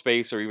physical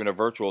space or even a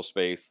virtual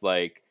space,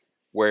 like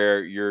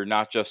where you're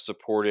not just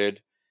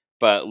supported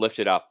but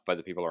lifted up by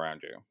the people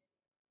around you,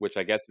 which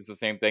I guess is the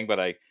same thing.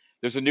 But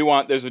there's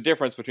a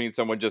difference between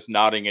someone just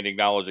nodding and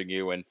acknowledging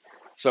you and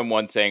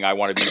someone saying, I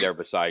want to be there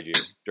beside you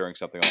during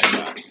something like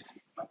that.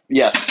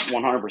 Yes,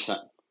 100%.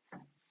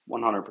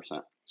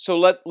 100%.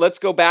 So let's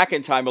go back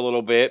in time a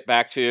little bit,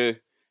 back to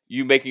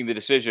you making the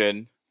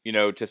decision,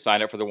 to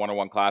sign up for the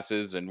one-on-one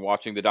classes and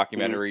watching the Hmm.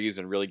 documentaries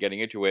and really getting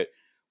into it.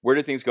 Where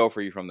did things go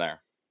for you from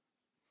there?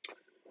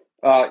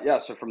 Yeah,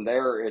 so from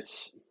there,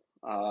 it's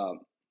uh,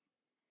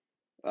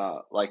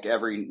 like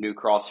every new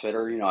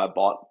CrossFitter, I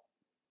bought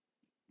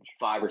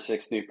 5 or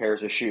 6 new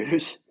pairs of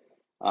shoes.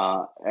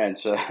 And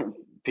so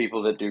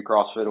people that do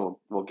CrossFit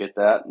will get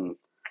that. And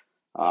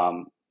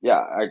yeah,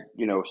 I,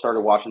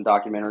 started watching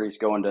documentaries,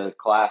 going to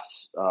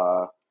class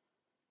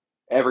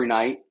every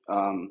night.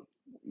 I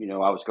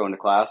was going to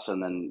class,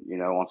 and then,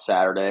 on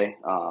Saturday.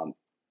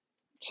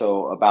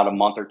 So about a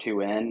month or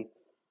two in,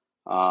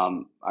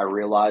 I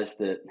realized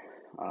that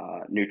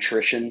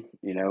nutrition,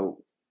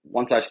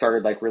 once I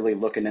started like really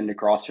looking into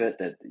CrossFit,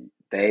 that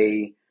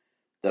they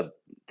the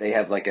they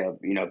have like a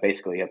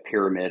basically a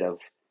pyramid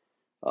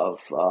of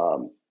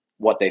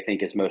what they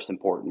think is most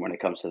important when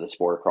it comes to the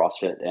sport of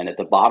CrossFit. And at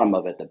the bottom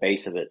of it, the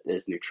base of it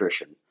is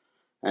nutrition.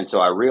 And so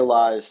I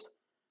realized,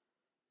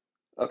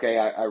 okay,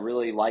 I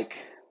really like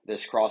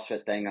this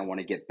CrossFit thing. I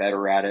want to get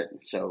better at it.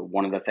 So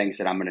one of the things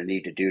that I'm going to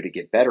need to do to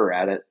get better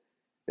at it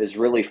is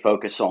really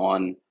focus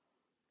on,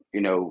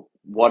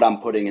 what I'm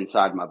putting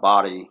inside my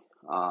body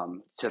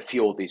to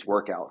fuel these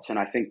workouts. And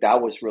I think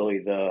that was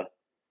really the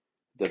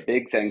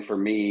big thing for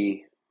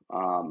me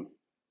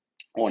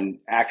on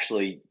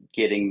actually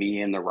getting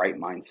me in the right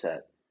mindset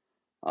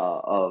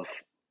of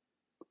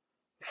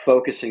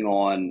focusing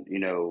on,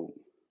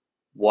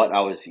 what I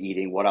was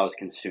eating, what I was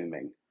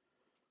consuming,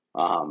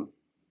 um,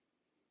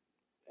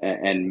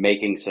 and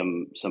making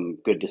some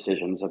good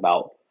decisions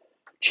about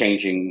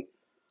changing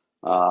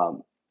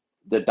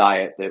the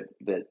diet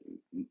that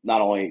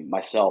not only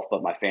myself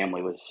but my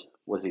family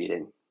was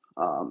eating,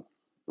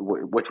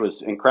 which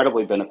was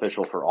incredibly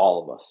beneficial for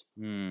all of us.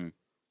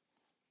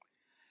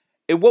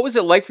 And what was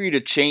it like for you to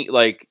change?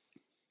 Like,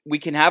 we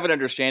can have an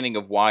understanding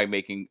of why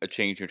making a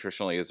change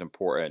nutritionally is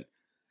important,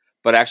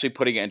 but actually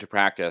putting it into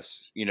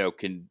practice,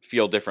 can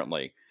feel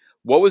differently.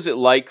 What was it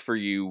like for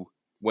you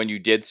when you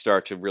did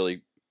start to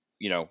really,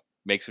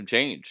 make some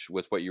change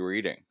with what you were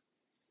eating?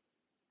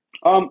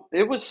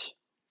 It was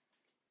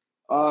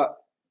uh,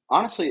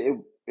 honestly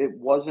it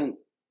wasn't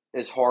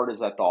as hard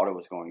as I thought it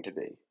was going to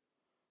be.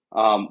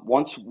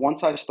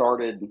 Once I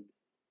started,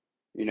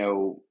 you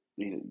know,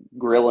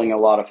 grilling a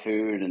lot of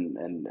food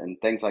and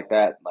things like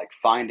that, like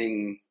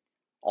finding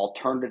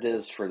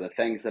alternatives for the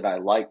things that I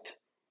liked,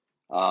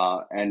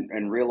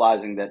 and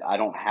realizing that I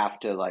don't have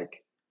to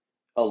like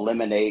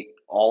eliminate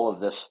all of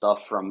this stuff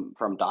from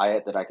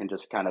diet, that I can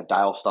just kind of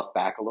dial stuff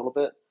back a little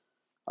bit.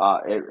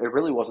 It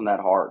really wasn't that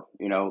hard,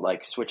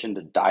 like switching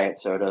to diet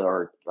soda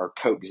or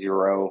Coke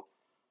Zero,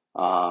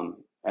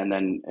 and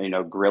then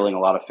grilling a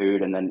lot of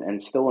food,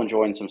 and still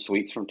enjoying some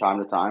sweets from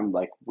time to time.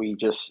 Like we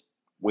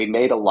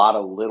made a lot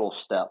of little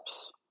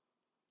steps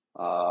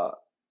uh,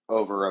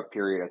 over a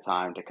period of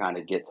time to kind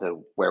of get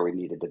to where we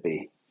needed to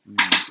be.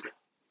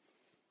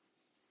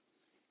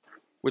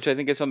 Which I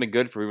think is something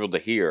good for people to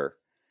hear,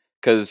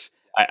 because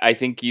I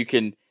think you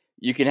can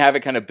have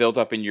it kind of built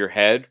up in your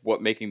head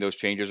what making those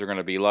changes are going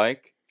to be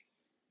like,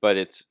 but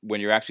it's when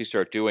you actually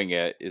start doing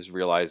it is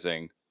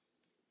realizing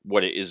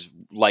what it is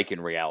like in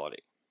reality.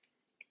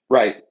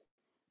 Right.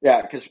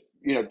 Yeah, because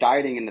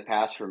dieting in the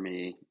past for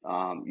me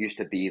used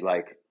to be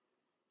like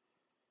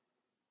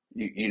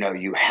you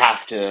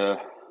have to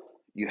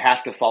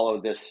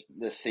follow this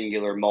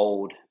singular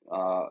mold,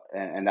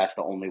 and that's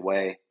the only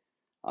way.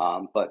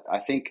 But I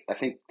think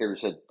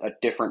there's a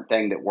different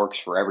thing that works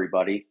for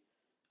everybody.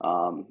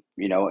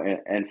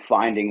 And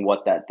finding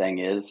what that thing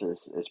is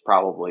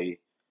probably,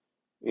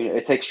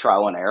 it takes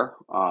trial and error.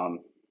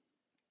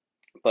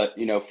 But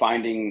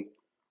finding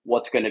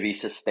what's going to be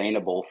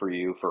sustainable for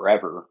you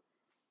forever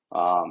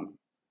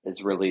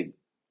is really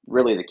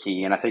the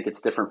key. And I think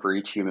it's different for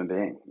each human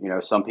being.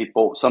 Some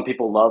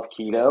people love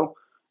keto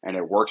and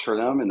it works for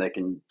them and they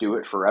can do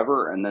it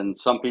forever. And then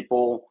some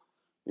people,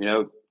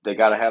 they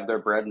got to have their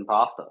bread and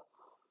pasta.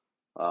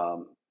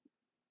 Um,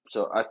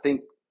 so I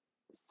think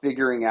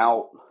figuring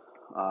out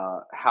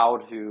how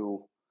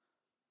to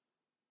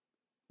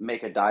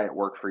make a diet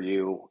work for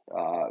you,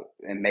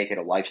 and make it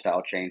a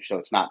lifestyle change, so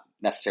it's not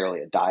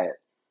necessarily a diet.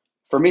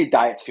 For me,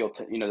 diets feel,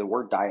 the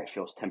word diet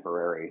feels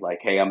temporary. Like,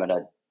 hey, I'm going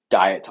to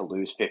diet to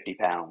lose 50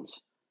 pounds.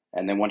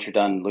 And then once you're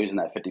done losing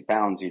that 50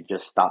 pounds, you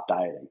just stop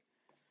dieting.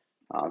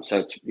 So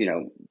it's,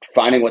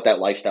 finding what that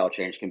lifestyle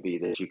change can be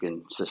that you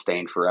can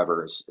sustain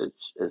forever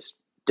is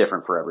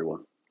different for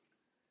everyone.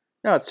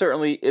 No, it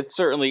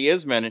certainly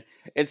is, man.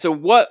 And so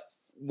what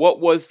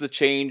was the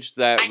change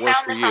that I worked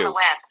found for this on the you?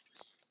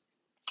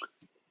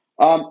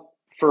 web.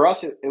 For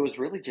us, it was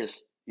really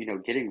just,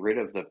 getting rid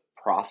of the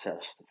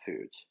processed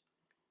foods,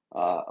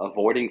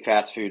 avoiding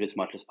fast food as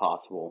much as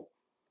possible.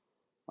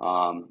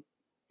 Um,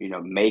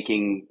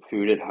 making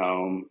food at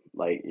home,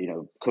 like,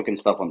 cooking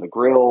stuff on the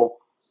grill,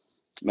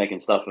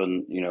 making stuff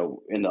in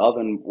the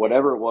oven,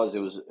 whatever it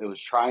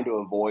was trying to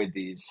avoid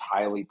these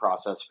highly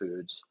processed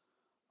foods,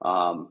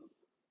 um,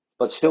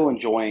 but still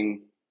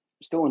enjoying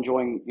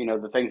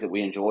the things that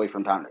we enjoy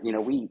from time.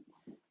 We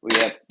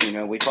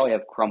probably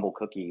have crumble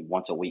cookie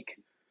once a week,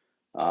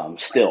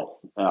 still,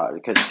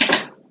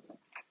 because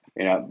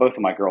both of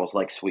my girls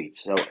like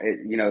sweets, so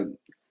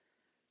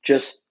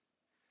just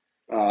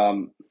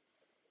um,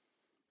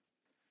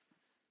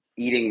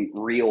 eating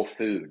real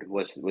food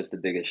was the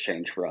biggest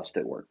change for us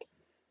that worked.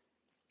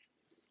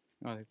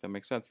 I think that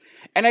makes sense.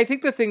 And I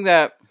think the thing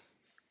that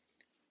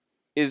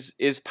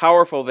is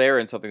powerful there,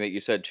 and something that you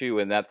said too,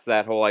 and that's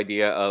that whole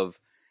idea of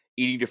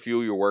eating to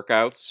fuel your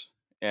workouts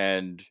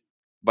and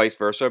vice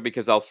versa.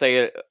 Because I'll say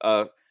it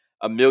a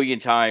million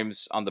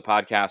times on the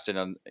podcast and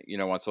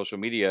on social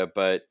media,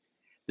 but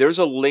there's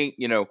a link.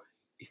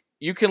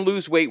 You can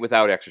lose weight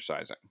without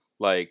exercising.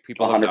 Like,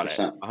 people have done it.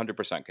 100%.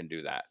 100% can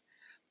do that.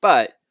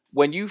 But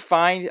when you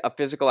find a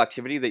physical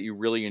activity that you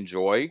really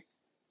enjoy,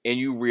 and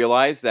you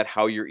realize that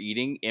how you're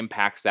eating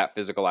impacts that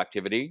physical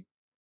activity,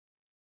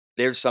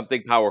 there's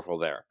something powerful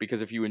there,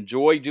 because if you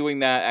enjoy doing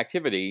that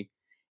activity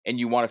and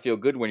you want to feel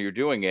good when you're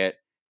doing it,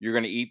 you're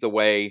going to eat the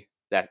way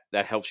that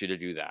helps you to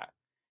do that.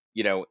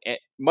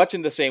 Much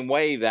in the same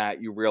way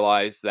that you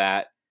realize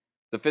that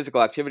the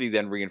physical activity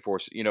then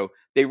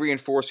they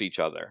reinforce each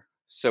other.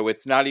 So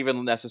it's not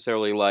even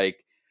necessarily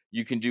like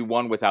you can do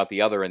one without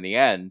the other in the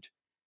end.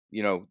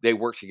 They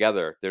work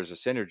together. There's a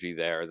synergy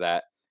there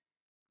that,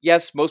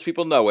 yes, most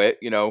people know it.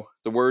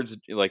 The words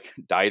like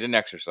diet and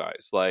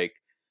exercise, like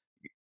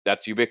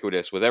that's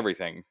ubiquitous with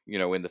everything,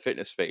 in the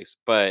fitness space.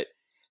 But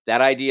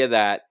that idea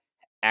that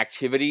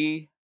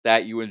activity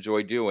that you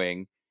enjoy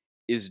doing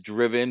is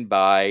driven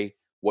by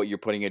what you're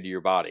putting into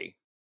your body,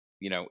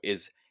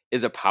 is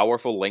a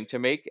powerful link to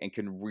make, and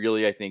can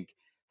really, I think,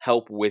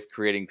 help with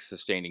creating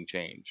sustaining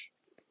change.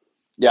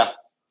 Yeah,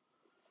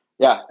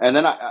 yeah. And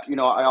then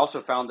I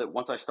also found that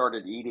once I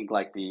started eating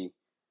like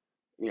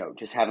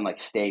just having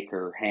like steak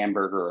or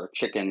hamburger or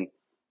chicken,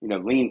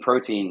 lean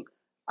protein,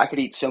 I could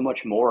eat so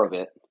much more of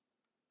it,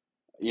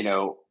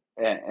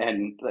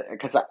 and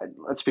because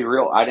let's be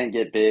real, I didn't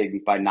get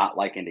big by not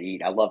liking to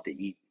eat. I love to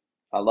eat.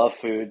 I love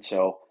food.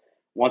 So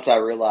once I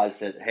realized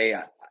that, hey,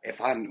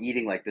 if I'm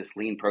eating like this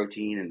lean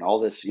protein and all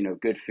this,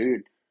 good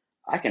food,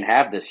 I can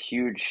have this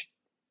huge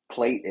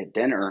plate at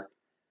dinner.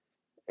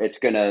 It's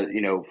gonna,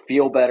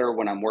 feel better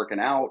when I'm working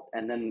out,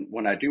 and then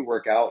when I do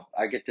work out,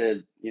 I get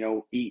to,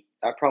 eat.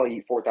 I probably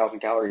eat 4,000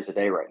 calories a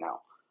day right now,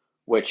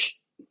 which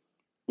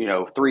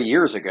 3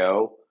 years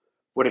ago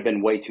would have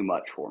been way too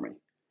much for me,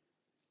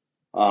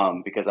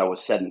 because I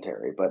was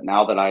sedentary. But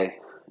now that I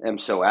am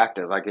so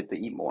active, I get to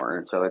eat more,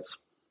 and so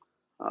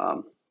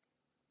um,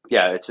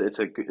 yeah, it's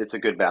a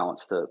good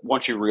balance to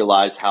once you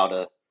realize how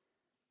to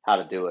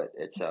do it.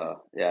 It's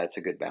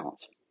a good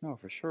balance. Oh,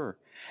 for sure.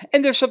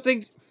 And there's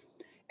something,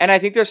 and I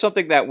think there's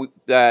something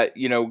that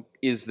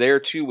is there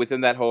too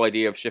within that whole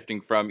idea of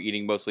shifting from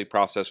eating mostly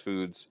processed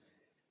foods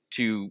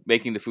to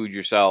making the food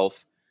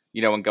yourself,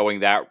 and going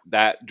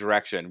that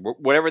direction,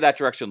 whatever that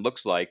direction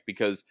looks like,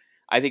 because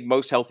I think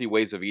most healthy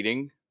ways of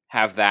eating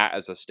have that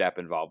as a step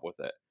involved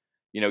with it.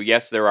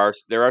 Yes, there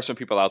are some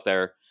people out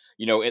there,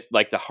 it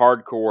like the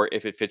hardcore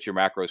if it fits your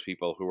macros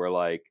people who are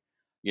like,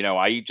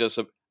 I eat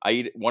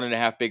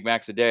 1.5 Big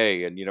Macs a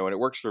day, and it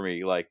works for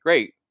me. Like,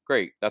 great,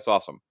 great, that's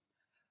awesome.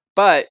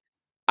 But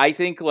I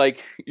think,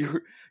 like,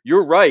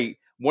 you're right.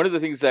 One of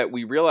the things that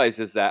we realize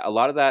is that a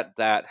lot of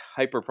that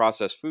hyper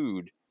processed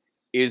food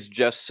is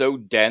just so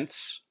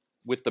dense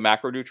with the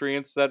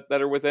macronutrients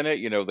that are within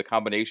it. The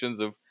combinations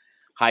of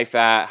high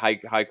fat,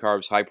 high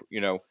carbs,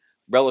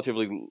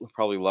 relatively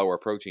probably lower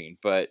protein.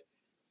 But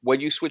when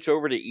you switch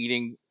over to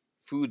eating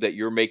food that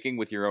you're making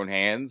with your own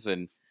hands,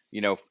 and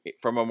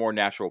from a more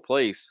natural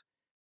place,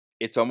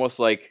 it's almost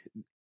like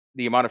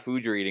the amount of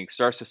food you're eating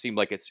starts to seem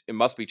like it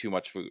must be too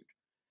much food.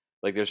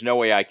 Like, there's no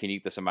way I can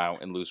eat this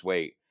amount and lose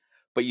weight.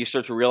 But you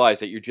start to realize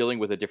that you're dealing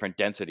with a different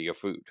density of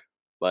food.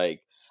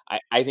 Like,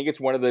 I think it's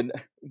one of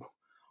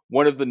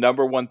the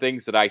number one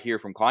things that I hear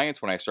from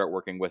clients when I start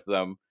working with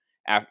them,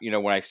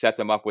 when I set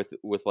them up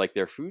with like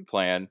their food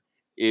plan,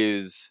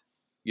 is,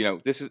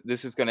 this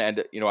is going to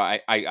end.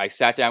 I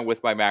sat down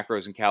with my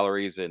macros and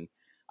calories, and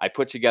I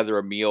put together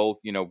a meal,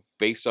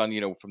 based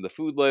on from the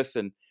food list,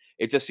 and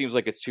it just seems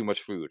like it's too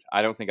much food.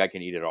 I don't think I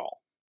can eat it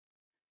all.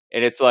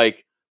 And it's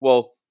like,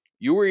 well,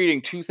 you were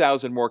eating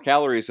 2,000 more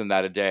calories than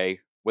that a day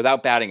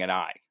without batting an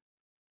eye.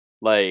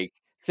 Like,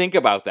 think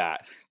about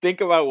that.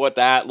 Think about what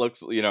that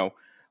looks.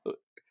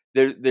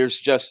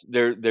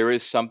 There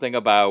is something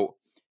about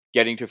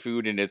getting to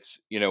food in its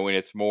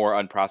more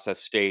unprocessed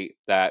state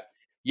that,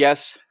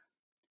 yes,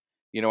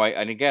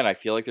 and again, I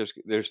feel like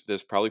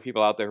there's probably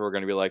people out there who are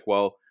going to be like,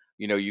 well,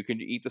 you can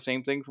eat the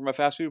same thing from a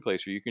fast food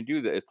place, or you can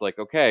do that. It's like,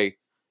 okay,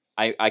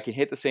 I can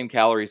hit the same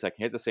calories, I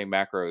can hit the same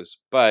macros,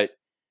 but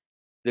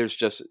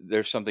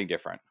there's something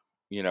different,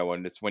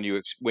 and it's when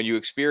you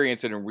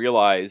experience it and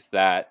realize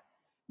that,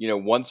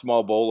 one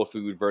small bowl of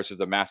food versus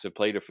a massive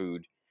plate of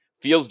food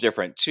feels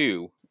different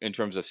too, in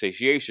terms of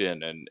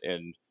satiation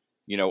and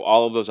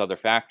all of those other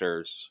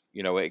factors.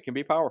 It can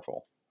be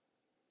powerful.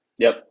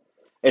 Yep.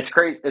 It's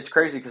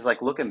crazy because,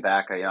 like, looking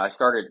back, I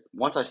started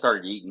once I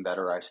started eating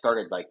better. I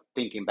started like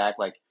thinking back,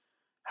 like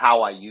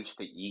how I used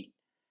to eat,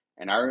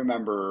 and I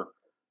remember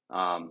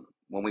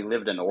when we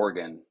lived in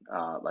Oregon,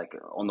 like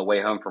on the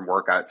way home from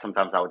work,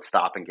 sometimes I would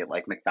stop and get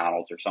like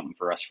McDonald's or something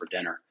for us for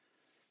dinner.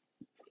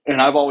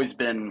 And I've always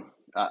been,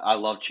 I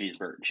love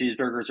cheeseburgers.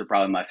 Cheeseburgers are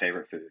probably my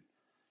favorite food.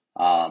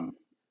 Um,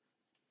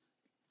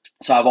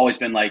 so I've always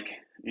been like,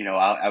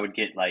 I would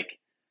get like,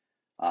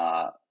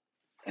 uh,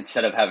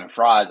 instead of having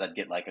fries, I'd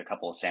get like a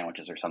couple of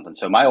sandwiches or something.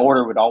 So my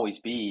order would always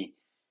be,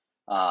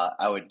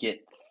 I would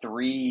get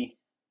three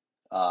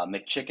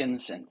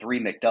McChickens and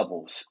three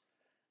McDoubles,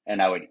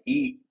 and I would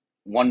eat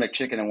one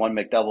McChicken and one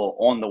McDouble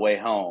on the way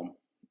home,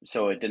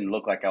 so it didn't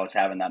look like I was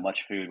having that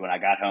much food when I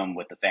got home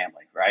with the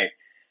family, right?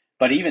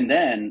 But even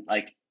then,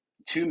 like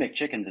two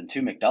McChickens and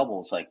two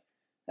McDoubles, like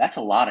that's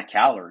a lot of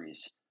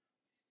calories,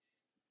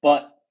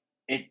 but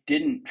it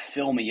didn't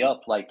fill me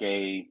up like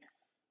a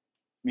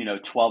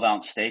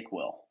 12-ounce steak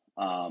will.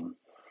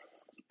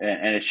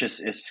 and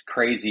it's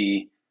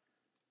crazy,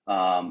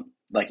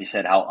 like you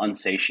said, how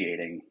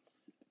unsatiating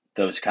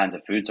those kinds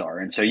of foods are.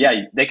 And so, yeah,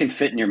 they can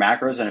fit in your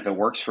macros, and if it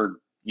works for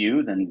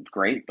you, then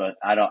great. But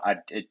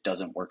it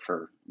doesn't work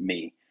for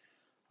me.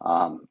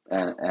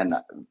 And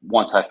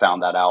once I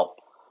found that out,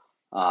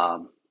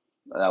 um,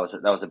 that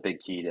was a big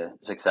key to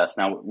success.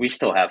 Now we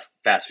still have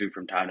fast food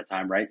from time to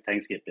time, right?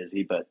 Things get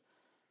busy, but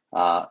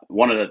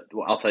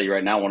I'll tell you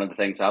right now, one of the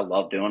things I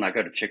love doing, I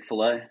go to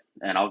Chick-fil-A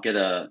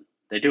and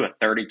they do a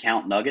 30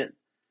 count nugget.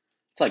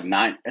 It's like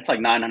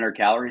 900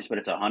 calories, but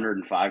it's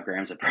 105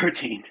 grams of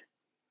protein.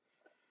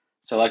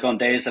 So like on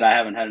days that I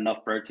haven't had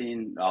enough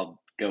protein, I'll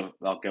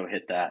go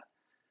hit that,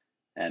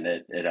 and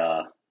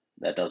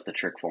that does the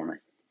trick for me.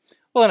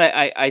 Well,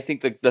 and I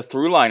think the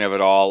through line of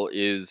it all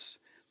is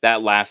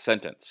that last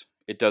sentence.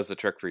 It does the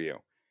trick for you.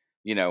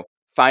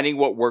 Finding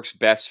what works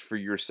best for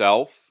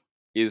yourself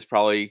is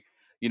probably,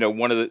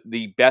 one of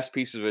the best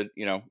pieces of it.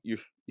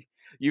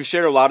 You've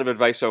shared a lot of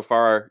advice so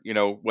far,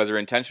 whether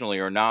intentionally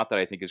or not, that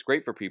I think is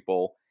great for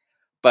people.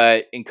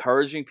 But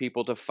encouraging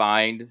people to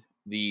find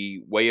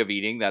the way of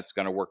eating that's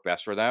going to work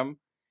best for them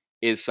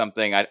is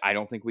something I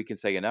don't think we can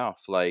say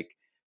enough. Like,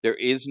 there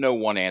is no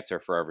one answer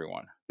for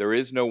everyone. There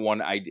is no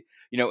one idea,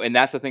 and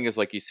that's the thing is,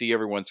 like, you see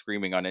everyone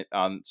screaming on it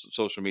on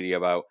social media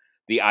about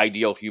the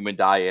ideal human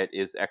diet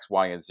is X,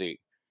 Y, and Z.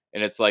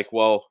 And it's like,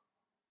 well,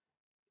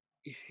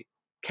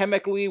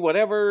 chemically,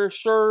 whatever,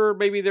 sure,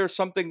 maybe there's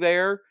something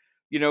there,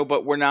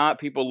 but we're not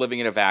people living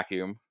in a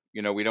vacuum.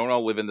 We don't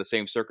all live in the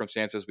same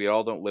circumstances. We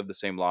all don't live the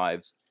same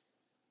lives.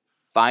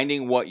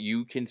 Finding what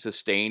you can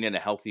sustain in a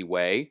healthy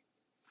way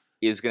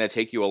is going to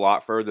take you a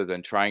lot further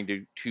than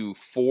trying to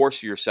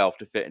force yourself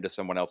to fit into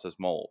someone else's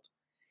mold.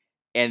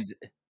 And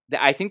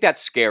I think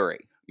that's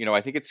scary.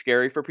 I think it's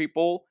scary for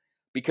people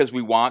because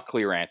we want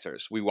clear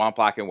answers. We want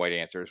black and white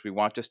answers. We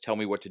want just tell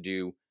me what to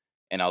do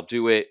and I'll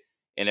do it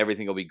and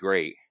everything will be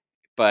great.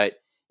 But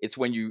it's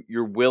when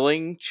you're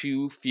willing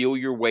to feel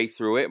your way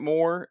through it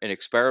more and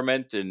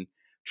experiment and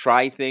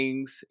try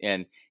things.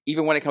 And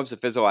even when it comes to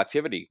physical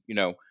activity,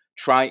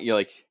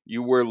 like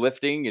you were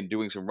lifting and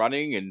doing some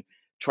running and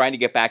trying to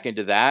get back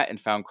into that and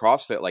found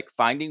CrossFit, like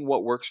finding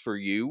what works for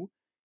you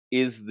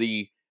is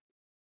the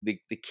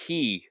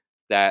key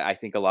that I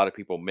think a lot of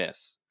people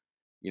miss.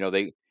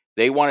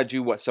 They want to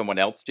do what someone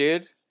else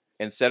did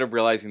instead of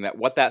realizing that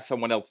what that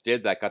someone else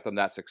did that got them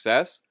that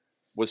success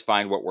was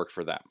find what worked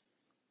for them.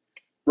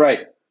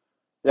 Right.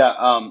 Yeah.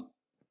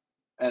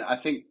 And I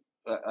think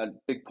a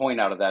big point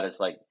out of that is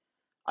like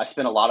I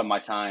spent a lot of my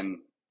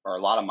time or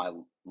a lot of my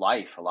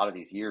life, a lot of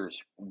these years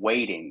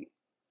waiting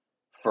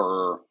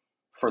for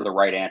the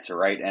right answer,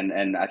 right?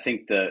 And I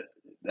think that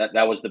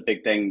was the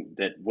big thing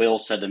that Will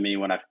said to me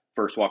when I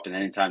first walked in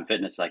Anytime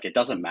Fitness. Like, it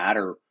doesn't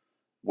matter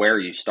where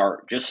you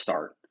start, just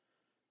start.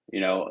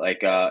 Like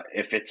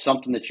if it's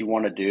something that you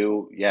want to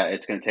do, yeah,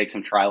 it's going to take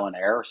some trial and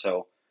error.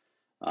 So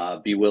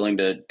be willing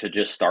to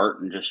just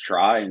start and just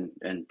try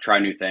and try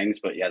new things.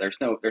 But yeah, there's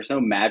no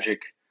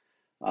magic.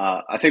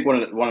 I think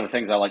one of the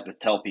things I like to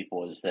tell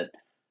people is that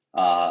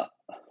uh,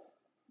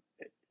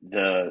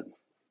 the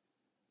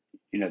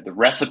the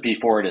recipe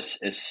for it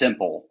is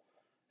simple.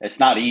 It's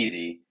not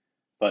easy,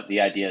 but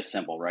the idea is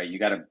simple, right? You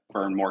got to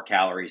burn more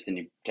calories than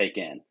you take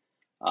in.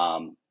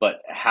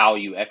 But how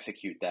you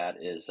execute that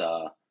is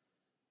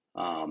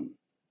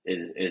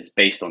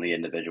based on the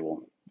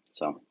individual.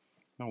 So,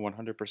 No,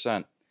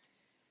 100%.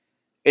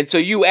 And so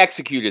you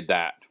executed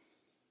that.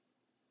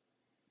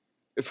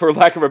 For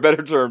lack of a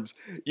better terms,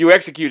 you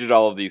executed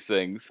all of these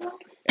things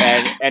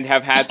and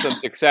have had some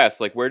success.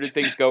 Like, where did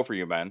things go for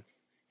you, man?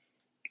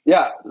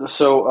 yeah.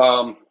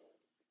 So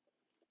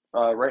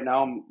right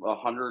now I'm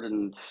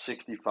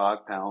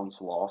 165 pounds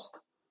lost.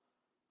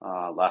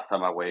 Last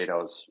time I weighed, I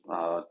was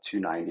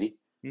 290.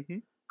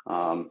 Mm-hmm.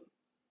 Um,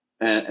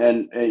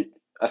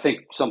 I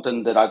think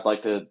something that I'd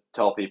like to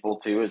tell people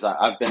too is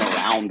I've been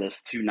around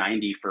this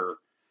 290 for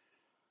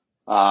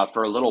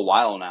a little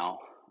while now.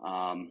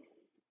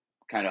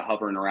 Kind of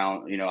hovering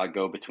around, I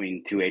go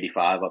between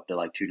 285 up to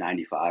like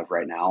 295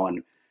 right now.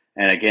 And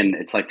again,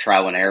 it's like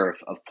trial and error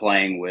of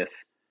playing with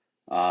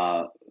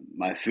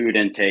my food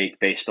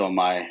intake based on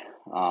my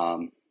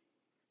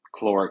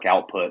caloric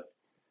output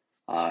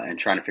and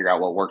trying to figure out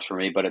what works for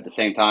me. But at the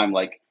same time,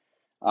 like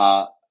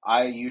uh,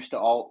 I used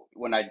to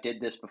when I did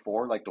this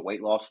before, like the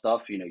weight loss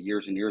stuff,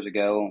 years and years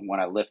ago when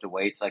I lifted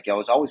weights, like I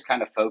was always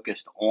kind of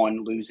focused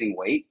on losing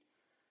weight.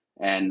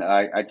 And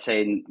I'd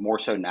say more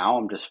so now,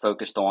 I'm just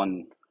focused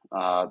on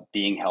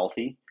being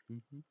healthy,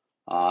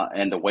 Mm-hmm.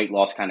 and the weight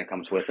loss kind of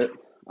comes with it.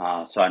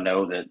 So I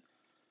know that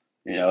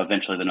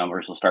eventually the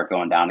numbers will start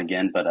going down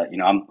again. But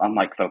I'm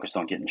like focused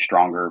on getting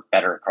stronger,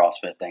 better at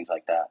CrossFit, things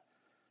like that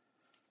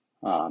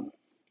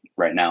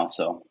right now.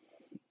 So,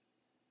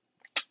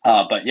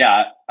 but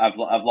yeah, I've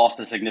lost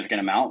a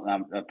significant amount,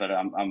 but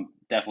I'm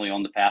definitely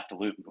on the path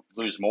to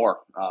lose more.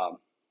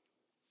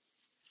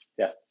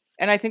 Yeah.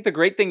 And I think the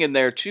great thing in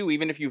there too,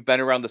 even if you've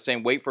been around the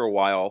same weight for a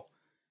while,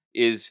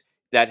 is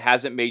that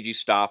hasn't made you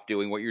stop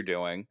doing what you're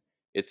doing.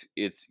 It's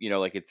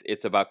like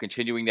it's about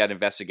continuing that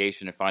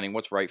investigation and finding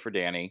what's right for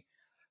Danny.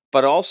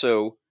 But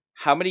also,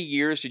 how many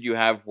years did you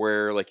have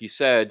where, like you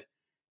said,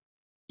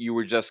 you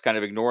were just kind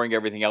of ignoring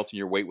everything else and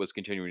your weight was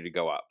continuing to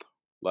go up?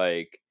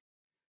 Like,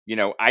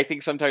 I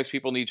think sometimes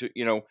people need to,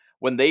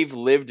 when they've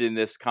lived in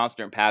this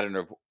constant pattern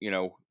of,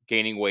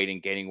 gaining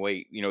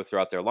weight,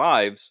 throughout their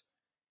lives,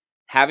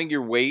 having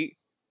your weight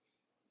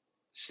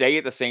stay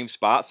at the same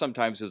spot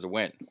sometimes is a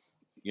win,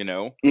 you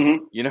know?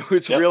 Hmm.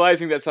 It's Yep.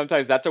 realizing that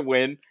sometimes that's a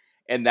win,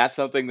 and that's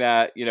something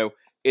that,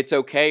 it's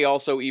okay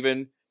also.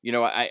 Even,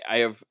 I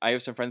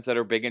have some friends that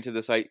are big into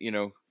this.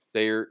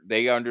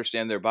 They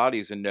understand their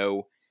bodies and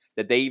know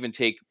that they even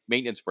take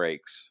maintenance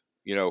breaks,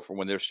 for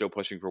when they're still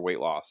pushing for weight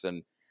loss,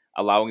 and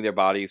allowing their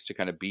bodies to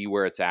kind of be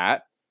where it's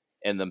at,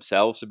 and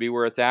themselves to be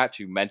where it's at,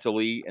 to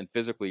mentally and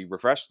physically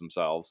refresh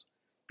themselves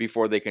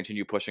before they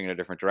continue pushing in a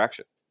different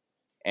direction.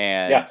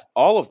 Yeah. And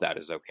all of that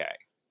is okay.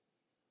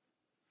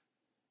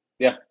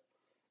 Yeah.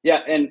 Yeah,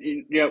 and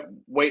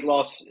weight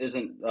loss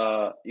isn't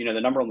the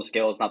number on the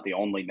scale is not the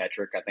only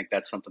metric. I think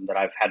that's something that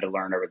I've had to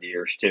learn over the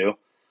years too.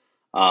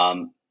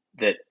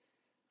 That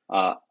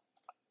uh,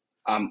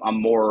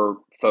 I'm more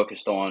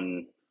focused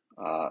on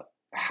uh,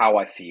 how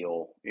I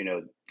feel.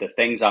 The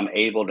things I'm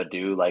able to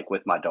do, like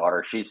with my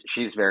daughter.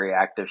 She's very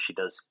active. She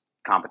does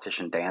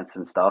competition dance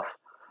and stuff.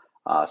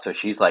 So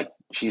she's at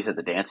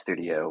the dance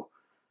studio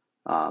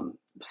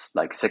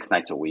like 6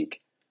 nights a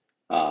week.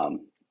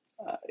 Um,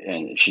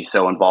 and she's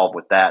so involved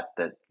with that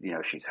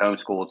she's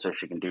homeschooled so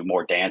she can do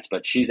more dance,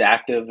 but she's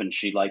active and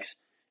she likes,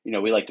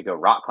 we like to go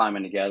rock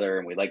climbing together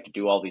and we like to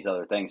do all these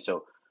other things.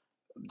 So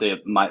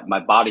my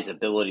body's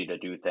ability to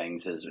do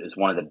things is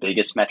one of the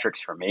biggest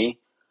metrics for me.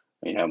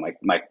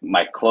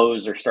 My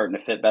clothes are starting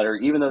to fit better,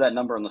 even though that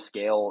number on the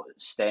scale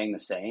is staying the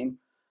same.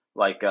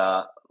 Like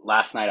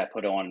last night I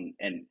put on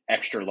an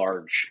extra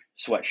large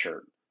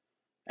sweatshirt,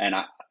 and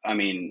I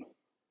mean,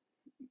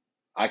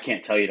 I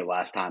can't tell you the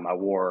last time I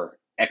wore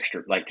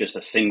extra, like just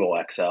a single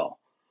XL.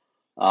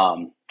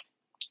 Um,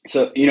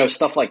 so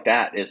stuff like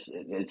that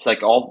it's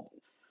like all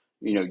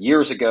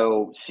years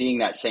ago, seeing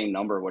that same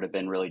number would have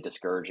been really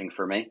discouraging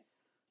for me.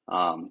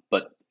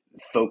 But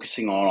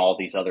focusing on all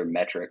these other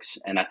metrics,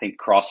 and I think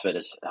CrossFit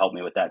has helped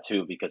me with that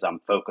too, because I'm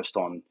focused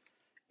on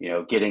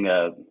getting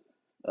a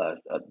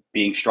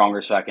being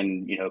stronger so I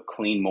can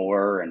clean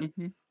more, and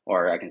Hmm.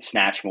 or I can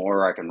snatch more,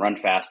 or I can run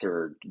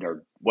faster,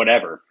 or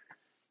whatever.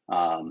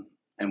 Um,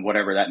 and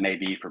whatever that may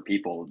be for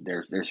people,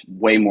 there's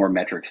way more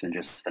metrics than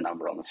just the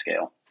number on the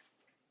scale.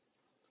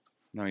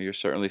 No, you're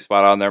certainly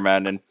spot on there,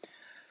 man. And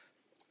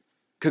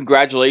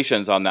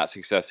congratulations on that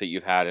success that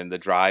you've had and the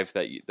drive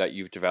that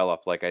you've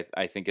developed. Like,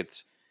 I think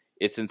it's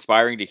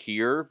inspiring to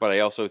hear, but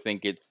I also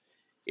think it's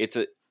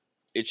a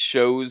it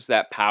shows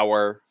that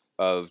power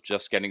of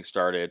just getting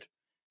started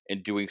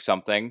and doing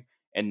something,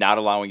 and not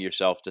allowing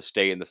yourself to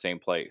stay in the same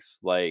place.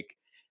 Like,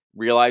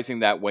 realizing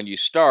that when you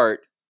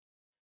start,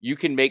 you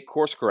can make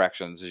course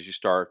corrections as you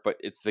start, but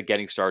it's the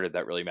getting started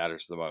that really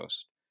matters the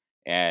most.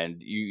 And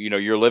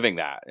you're living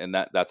that, and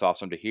that's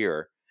awesome to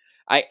hear.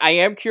 I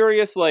am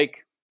curious,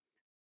 like,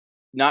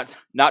 not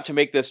to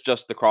make this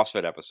just the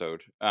CrossFit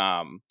episode,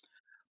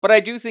 but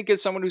I do think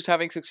as someone who's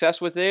having success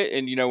with it,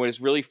 and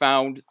has really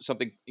found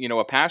something,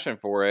 a passion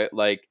for it,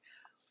 like,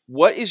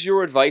 what is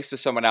your advice to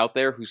someone out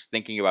there who's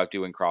thinking about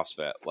doing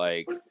CrossFit,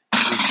 like,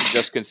 who's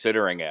just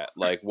considering it?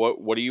 Like,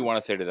 what do you want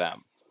to say to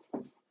them?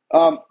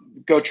 Um,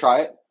 Go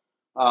try it.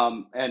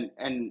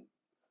 And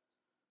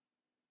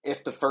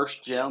if the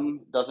first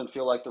gym doesn't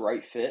feel like the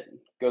right fit,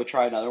 go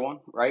try another one.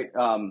 Right.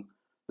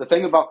 The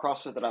thing about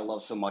CrossFit that I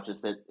love so much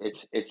is that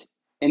it's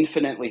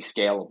infinitely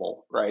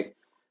scalable. Right.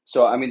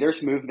 So I mean,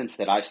 there's movements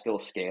that I still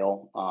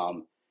scale.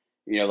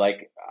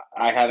 Like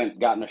I haven't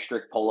gotten a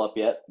strict pull up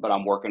yet, but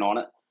I'm working on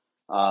it.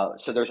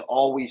 So there's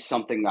always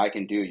something I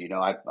can do.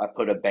 I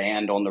put a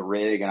band on the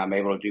rig and I'm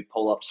able to do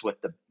pull ups with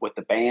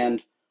the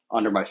band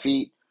under my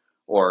feet.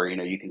 Or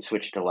you can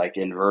switch to like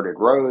inverted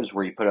rows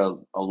where you put a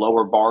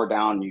lower bar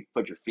down and you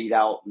put your feet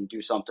out and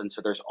do something.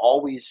 So there's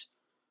always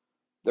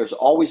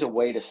a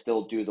way to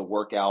still do the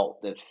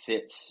workout that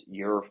fits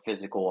your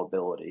physical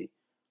ability,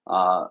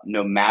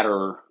 no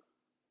matter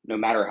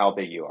how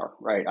big you are.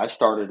 Right. I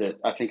started it,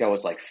 I think I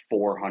was like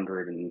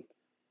 400, and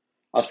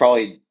I was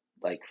probably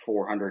like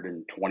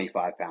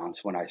 425 pounds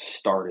when I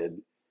started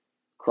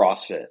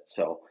CrossFit.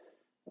 So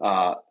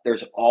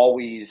there's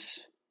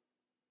always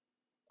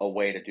a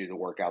way to do the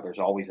workout. There's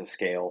always a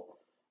scale.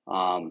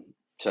 Um,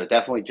 so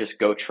definitely just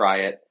go try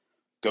it.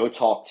 Go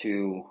talk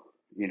to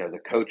the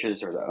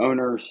coaches or the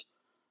owners,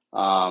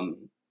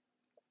 um,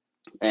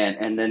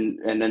 and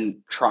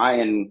then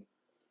try and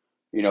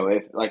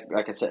if like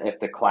I said, if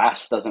the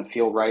class doesn't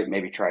feel right,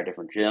 maybe try a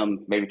different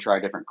gym, maybe try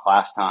a different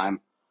class time.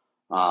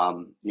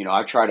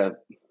 I tried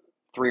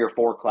 3 or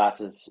 4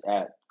 classes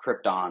at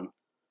Krypton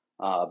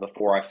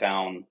before I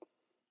found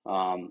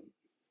um,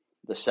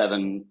 the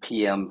 7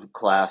 p.m.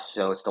 class.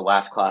 So it's the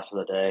last class of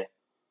the day.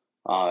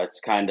 It's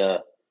kind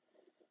of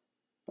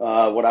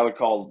what I would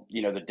call,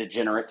 the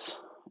degenerates.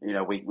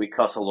 We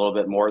cuss a little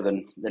bit more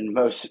than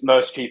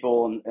most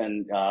people,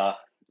 and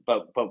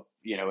but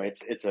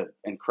it's an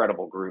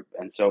incredible group,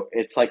 and so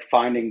it's like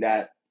finding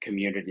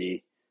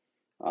community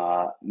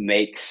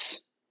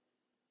makes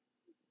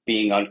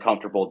being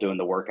uncomfortable doing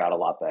the workout a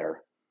lot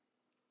better.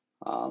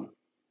 Um,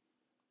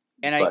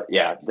 And I but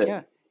yeah,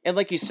 yeah. And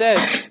like you said,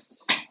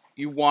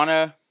 you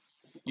wanna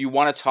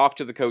talk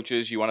to the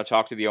coaches, you want to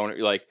talk to the owner,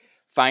 like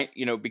find,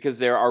 because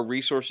there are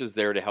resources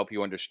there to help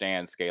you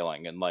understand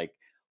scaling and like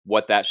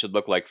what that should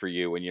look like for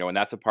you. And and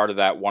that's a part of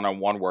that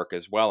one-on-one work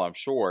as well, I'm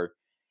sure.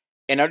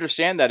 And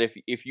understand that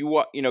if you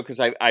want, because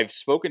I've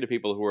spoken to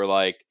people who are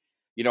like,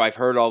 I've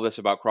heard all this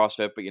about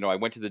CrossFit, but I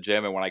went to the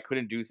gym, and when I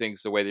couldn't do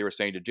things the way they were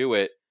saying to do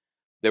it,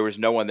 there was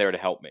no one there to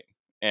help me.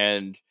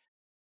 And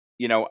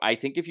I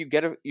think if you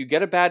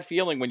get a bad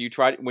feeling when you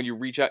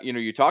reach out,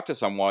 you talk to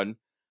someone,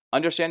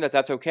 understand that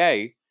that's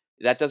okay.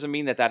 That doesn't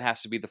mean that that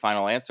has to be the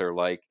final answer.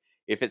 Like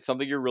if it's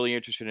something you're really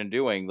interested in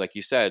doing, like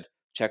you said,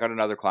 check out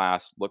another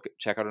class,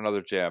 check out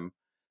another gym,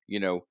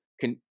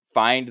 can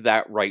find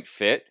that right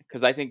fit,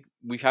 because I think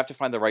we have to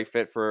find the right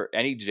fit for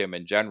any gym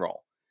in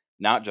general,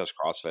 not just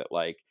CrossFit.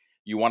 Like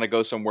you want to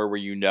go somewhere where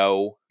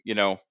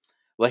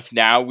like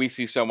now we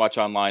see so much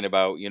online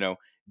about,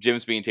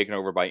 gyms being taken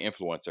over by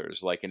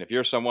influencers. Like, and if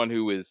you're someone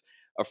who is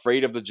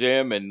afraid of the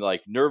gym and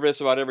like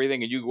nervous about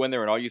everything, and you go in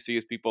there and all you see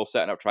is people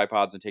setting up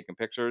tripods and taking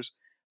pictures,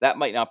 that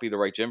might not be the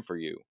right gym for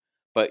you.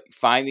 But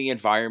find the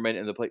environment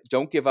and the place.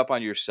 Don't give up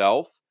on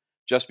yourself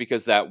just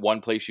because that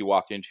one place you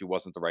walked into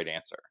wasn't the right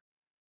answer.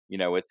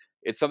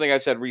 It's something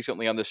I've said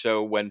recently on the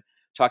show when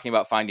talking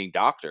about finding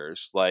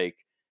doctors. Like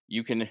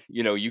you can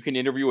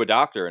interview a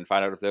doctor and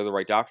find out if they're the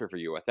right doctor for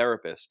you, a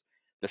therapist.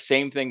 The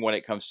same thing when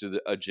it comes to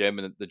a gym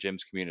and the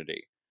gym's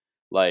community.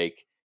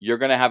 Like you're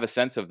going to have a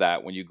sense of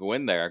that when you go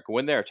in there. Go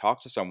in there,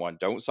 talk to someone.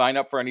 Don't sign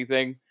up for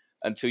anything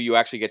until you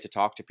actually get to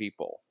talk to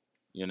people,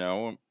 you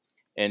know,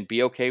 and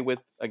be okay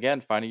with,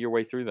 again, finding your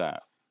way through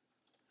that.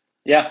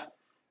 Yeah,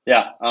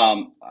 yeah.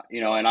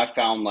 And I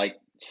found like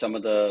some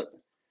of the,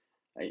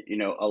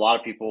 a lot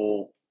of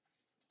people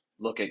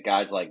look at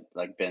guys like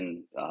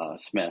Ben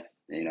Smith,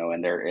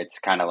 and it's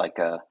kind of like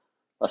a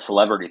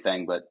celebrity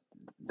thing. But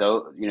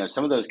though,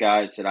 some of those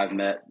guys that I've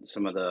met,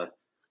 some of the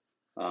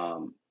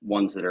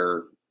ones that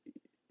are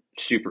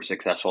super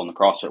successful in the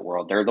CrossFit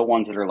world, they're the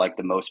ones that are like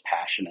the most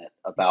passionate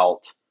about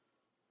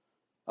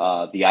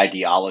the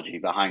ideology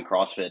behind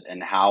CrossFit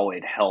and how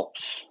it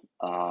helps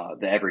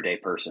the everyday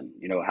person.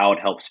 How it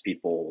helps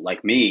people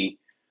like me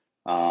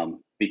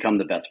become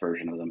the best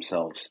version of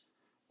themselves.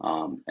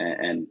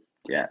 And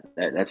yeah,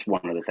 that's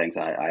one of the things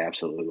I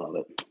absolutely love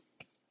it.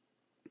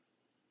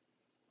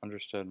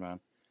 Understood, man.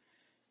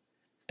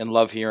 And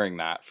love hearing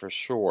that for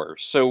sure.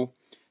 So,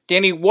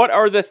 Danny, what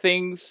are the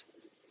things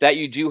that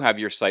you do have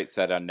your sights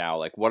set on now?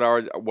 Like, what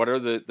are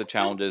the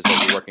challenges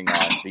that you're working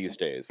on these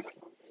days?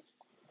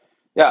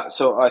 Yeah,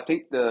 so I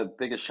think the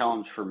biggest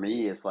challenge for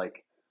me is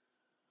like,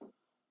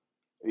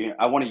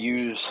 I want to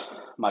use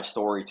my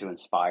story to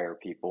inspire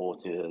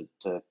people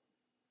to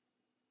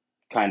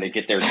kind of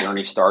get their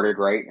journey started,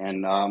 right?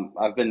 And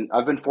I've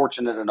been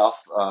fortunate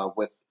enough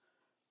with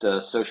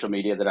the social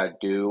media that I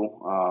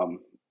do,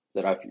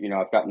 that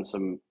I've gotten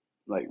some,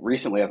 like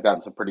recently I've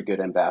gotten some pretty good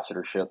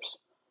ambassadorships,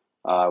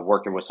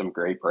 working with some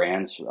great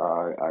brands.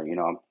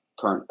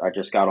 I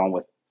just got on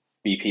with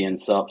BP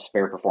and Sup,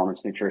 Spare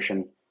Performance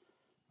Nutrition,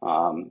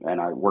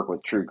 and I work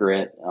with True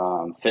Grit,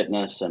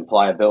 Fitness and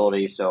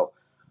Pliability. So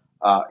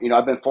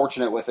I've been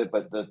fortunate with it,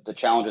 but the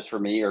challenges for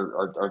me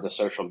are the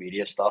social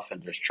media stuff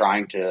and just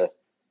trying to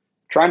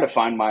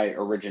find my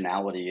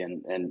originality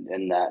in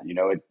that.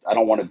 I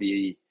don't want to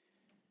be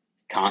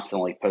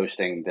constantly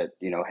posting that,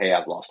 hey,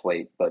 I've lost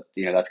weight, but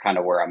that's kind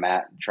of where I'm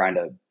at, trying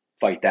to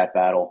fight that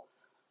battle.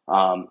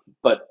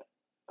 But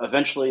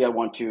eventually I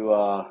want to,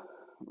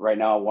 right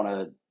now I want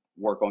to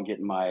work on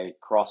getting my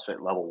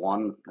CrossFit level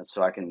 1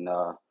 so I can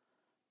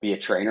be a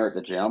trainer at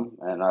the gym.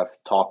 And I've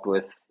talked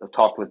with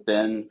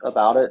Ben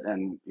about it,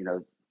 and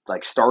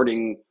like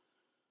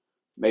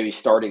maybe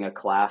starting a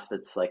class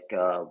that's like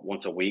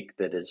once a week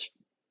that is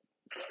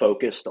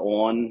focused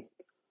on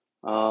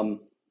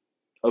um,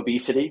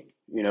 obesity,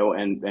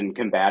 and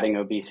combating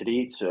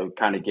obesity. So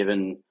kind of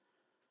given,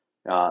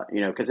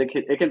 because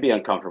it can be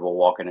uncomfortable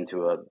walking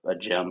into a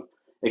gym.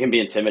 It can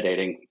be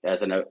intimidating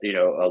as a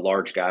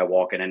large guy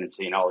walking in and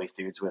seeing all these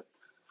dudes with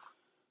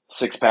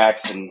six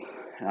packs and,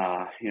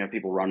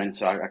 people running.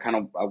 So I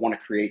want to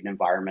create an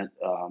environment,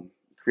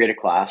 create a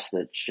class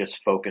that's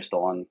just focused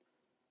on,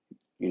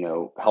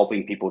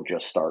 helping people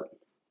just start.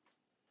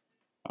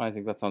 I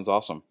think that sounds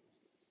awesome.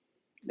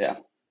 Yeah.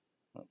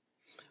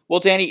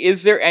 Well, Danny,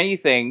 is there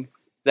anything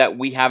that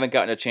we haven't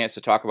gotten a chance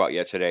to talk about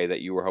yet today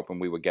that you were hoping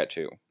we would get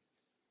to?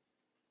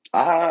 No,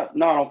 I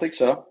don't think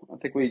so. I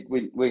think we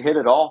hit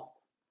it all.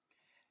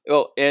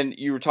 Well, and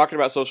you were talking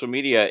about social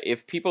media.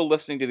 If people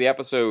listening to the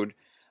episode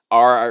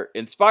are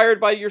inspired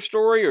by your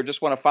story or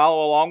just want to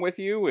follow along with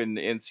you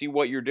and see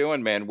what you're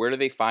doing, man, where do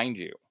they find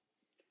you?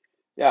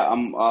 Yeah,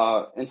 I'm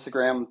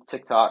Instagram,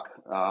 TikTok,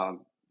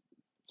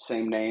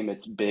 same name.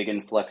 It's Big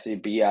and Flexy,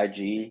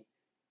 BIGNFLEXY.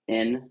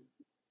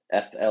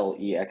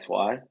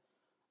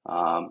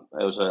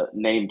 It was a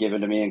name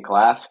given to me in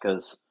class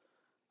because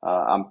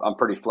I'm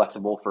pretty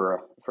flexible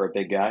for a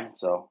big guy.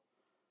 So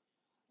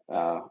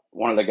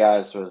one of the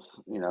guys was,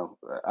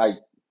 I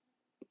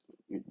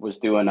was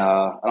doing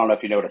I don't know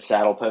if you know what a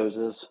saddle pose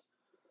is.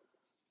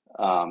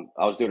 I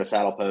was doing a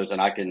saddle pose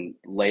and I can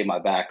lay my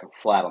back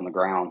flat on the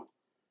ground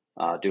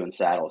doing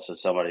saddles. So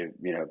somebody,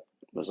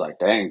 was like,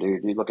 "Dang,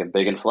 dude, you looking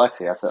big and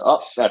flexy." I said,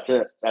 "Oh, that's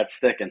it. That's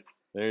sticking."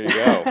 There you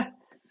go.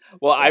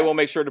 Well, I Yeah. will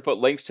make sure to put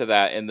links to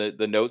that in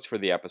the notes for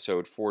the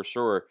episode for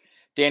sure.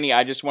 Danny,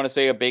 I just want to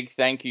say a big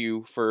thank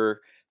you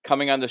for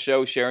coming on the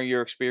show, sharing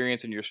your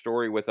experience and your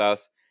story with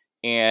us.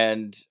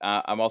 And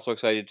I'm also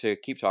excited to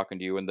keep talking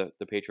to you in the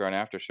Patreon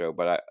after show.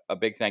 But a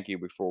big thank you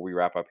before we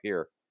wrap up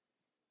here.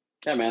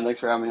 Yeah, man. Thanks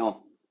for having me on.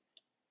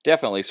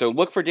 Definitely. So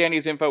look for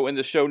Danny's info in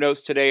the show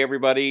notes today,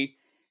 everybody.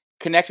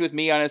 Connect with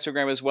me on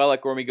Instagram as well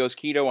at Gormy Goes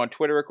Keto, on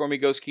Twitter at Gormy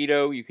Goes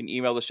Keto. You can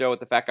email the show at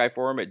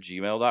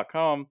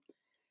thefatguyforum@gmail.com.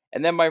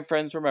 And then, my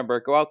friends, remember,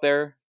 go out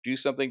there, do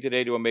something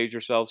today to amaze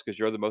yourselves because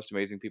you're the most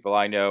amazing people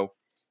I know.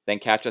 Then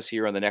catch us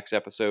here on the next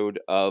episode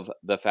of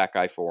The Fat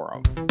Guy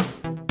Forum.